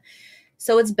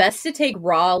 So it's best to take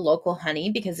raw local honey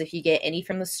because if you get any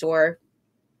from the store,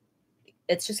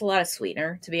 it's just a lot of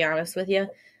sweetener, to be honest with you.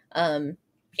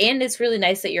 And it's really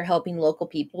nice that you're helping local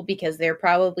people because they're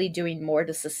probably doing more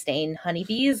to sustain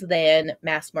honeybees than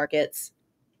mass markets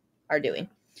are doing.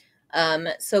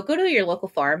 So go to your local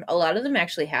farm. A lot of them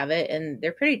actually have it, and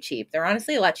they're pretty cheap. They're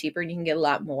honestly a lot cheaper, and you can get a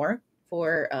lot more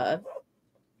for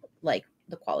like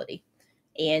the quality.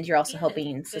 And you're also And it's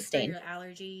helping good for sustain. your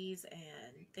allergies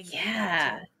and things like that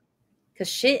Yeah, too. because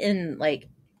shit and like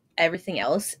everything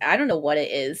else, I don't know what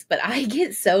it is, but I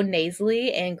get so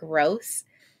nasally and gross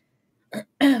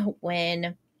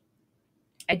when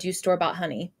I do store bought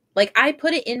honey. Like I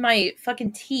put it in my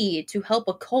fucking tea to help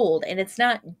a cold, and it's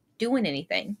not doing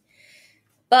anything.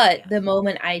 But Yeah. the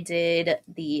moment I did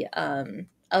the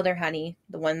other honey,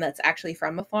 the one that's actually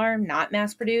from a farm, not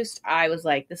mass produced, I was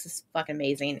like, this is fucking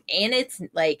amazing. And it's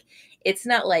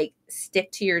not like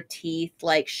stick to your teeth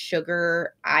like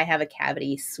sugar, I have a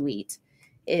cavity sweet.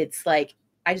 It's like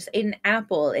I just ate an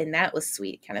apple and that was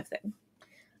sweet kind of thing.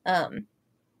 Um,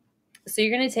 so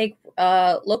you're gonna take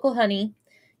local honey,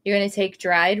 you're gonna take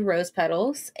dried rose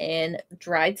petals and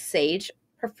dried sage,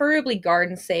 preferably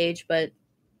garden sage, but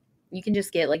you can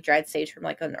just get like dried sage from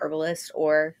like an herbalist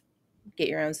or get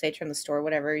your own sage from the store,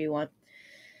 whatever you want.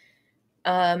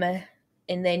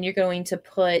 And then you're going to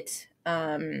put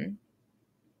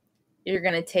you're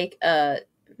going to take a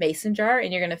mason jar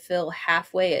and you're going to fill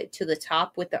halfway to the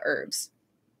top with the herbs.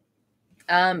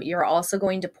 You're also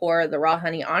going to pour the raw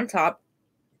honey on top,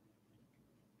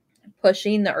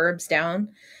 pushing the herbs down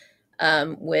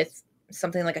with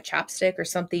something like a chopstick or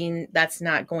something that's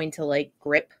not going to like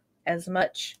grip as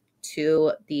much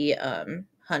to the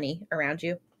honey around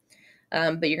you.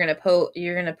 But you're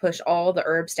gonna push all the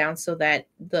herbs down so that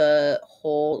the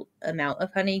whole amount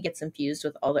of honey gets infused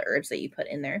with all the herbs that you put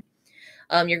in there.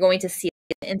 You're going to seal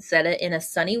it and set it in a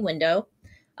sunny window,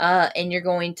 and you're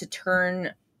going to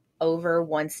turn over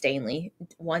once daily.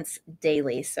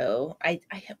 So I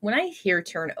when I hear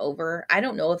turn over, I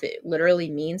don't know if it literally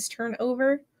means turn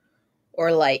over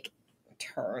or like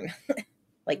turn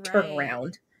like turn Right.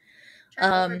 around. Turn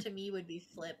over Um, to me would be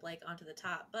flip like onto the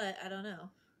top, but I don't know.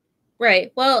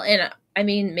 Right. Well, and I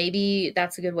mean, maybe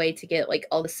that's a good way to get like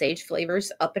all the sage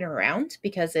flavors up and around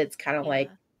because it's kind of like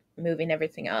Yeah. moving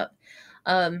everything up.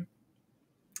 Um,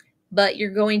 but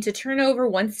you're going to turn over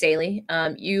once daily.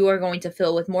 You are going to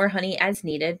fill with more honey as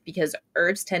needed because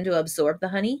herbs tend to absorb the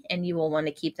honey and you will want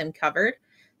to keep them covered.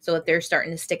 So if they're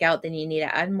starting to stick out, then you need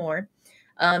to add more.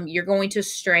 You're going to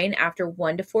strain after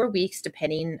 1 to 4 weeks,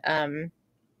 depending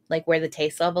like where the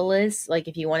taste level is. Like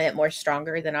if you want it more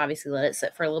stronger, then obviously let it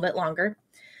sit for a little bit longer.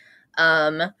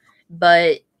 Um,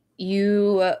 but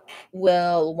you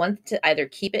will want to either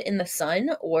keep it in the sun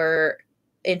or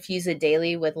infuse it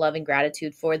daily with love and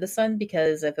gratitude for the sun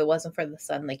because if it wasn't for the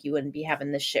sun, like you wouldn't be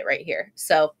having this shit right here.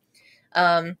 So,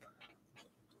 um,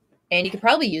 and you could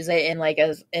probably use it in like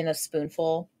in a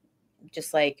spoonful,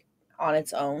 just like on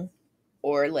its own,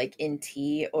 or like in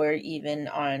tea, or even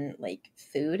on like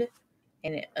food.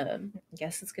 And I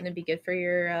guess it's gonna be good for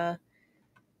your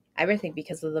everything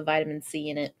because of the vitamin C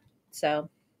in it. So,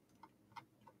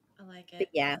 I like but it.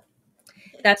 yeah,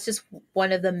 that's just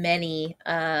one of the many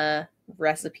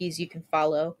recipes you can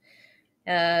follow.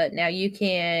 Now you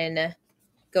can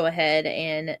go ahead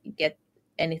and get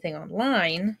anything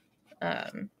online,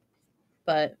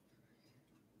 but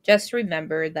just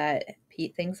remember that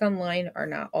things online are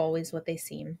not always what they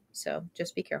seem. So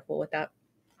just be careful with that.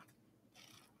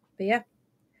 But yeah,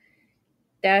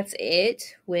 that's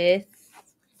it with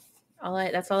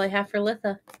that's all I have for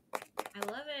Litha. I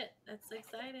love it. That's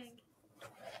exciting.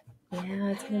 Yeah,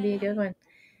 it's gonna be a good Yay. one.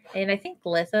 And I think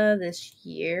Litha this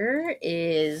year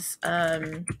is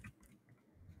the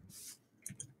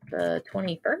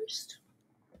 21st.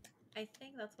 I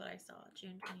think that's what I saw,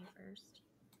 June 21st.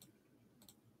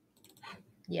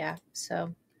 Yeah,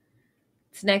 so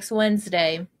it's next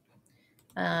Wednesday.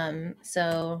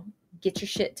 So get your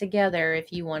shit together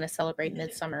if you want to celebrate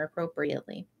Midsummer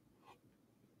appropriately.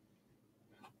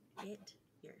 Get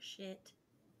your shit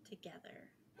together.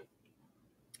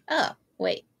 Oh,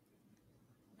 wait.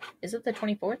 Is it the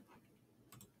 24th?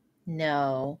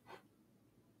 No.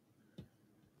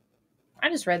 I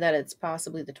just read that it's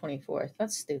possibly the 24th.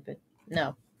 That's stupid.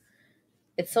 No.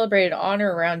 It's celebrated on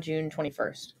or around June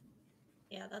 21st.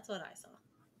 Yeah, that's what I saw.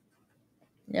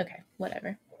 Okay,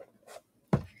 whatever.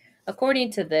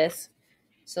 According to this,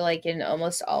 so like in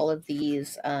almost all of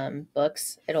these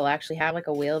books, it'll actually have like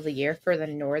a wheel of the year for the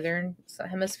northern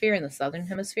hemisphere and the southern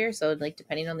hemisphere. So like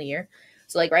depending on the year.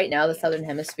 So like right now, the Yeah. southern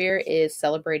hemisphere is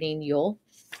celebrating Yule.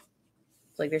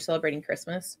 It's like they're celebrating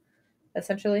Christmas,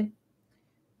 essentially.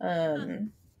 Huh.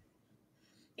 Um,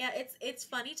 Yeah, it's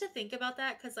funny to think about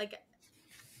that because like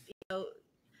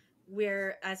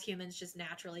we're as humans just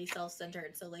naturally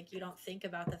self-centered. So like you don't think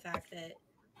about the fact that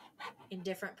in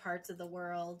different parts of the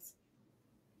world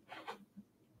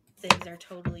things are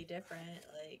totally different.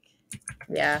 Like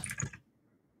Yeah.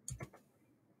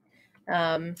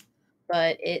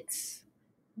 But it's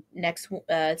next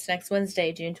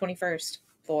Wednesday, June 21st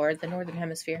for the Northern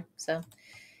Hemisphere. So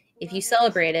if you love it.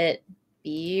 celebrate it,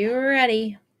 be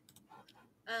ready.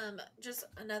 Just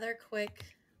another quick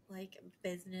like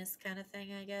business kind of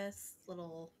thing, I guess.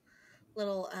 Little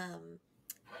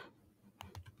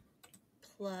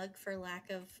plug for lack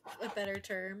of a better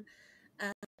term.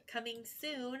 Um, Coming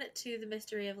soon to the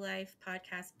Mystery of Life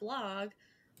podcast blog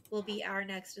will be our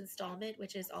next installment,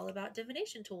 which is all about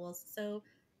divination tools. So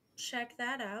check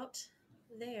that out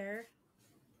there.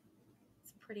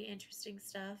 It's pretty interesting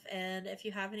stuff. And if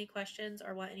you have any questions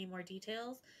or want any more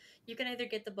details, you can either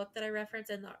get the book that I reference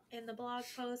in the blog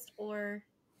post, or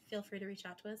feel free to reach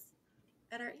out to us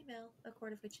at our email,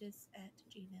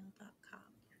 acourtofwitches@gmail.com.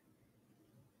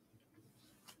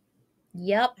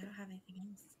 Yep. I don't have anything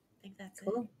else. I think that's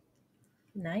Cool. it.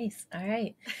 Nice. All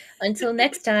right. Until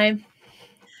next time.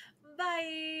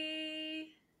 Bye.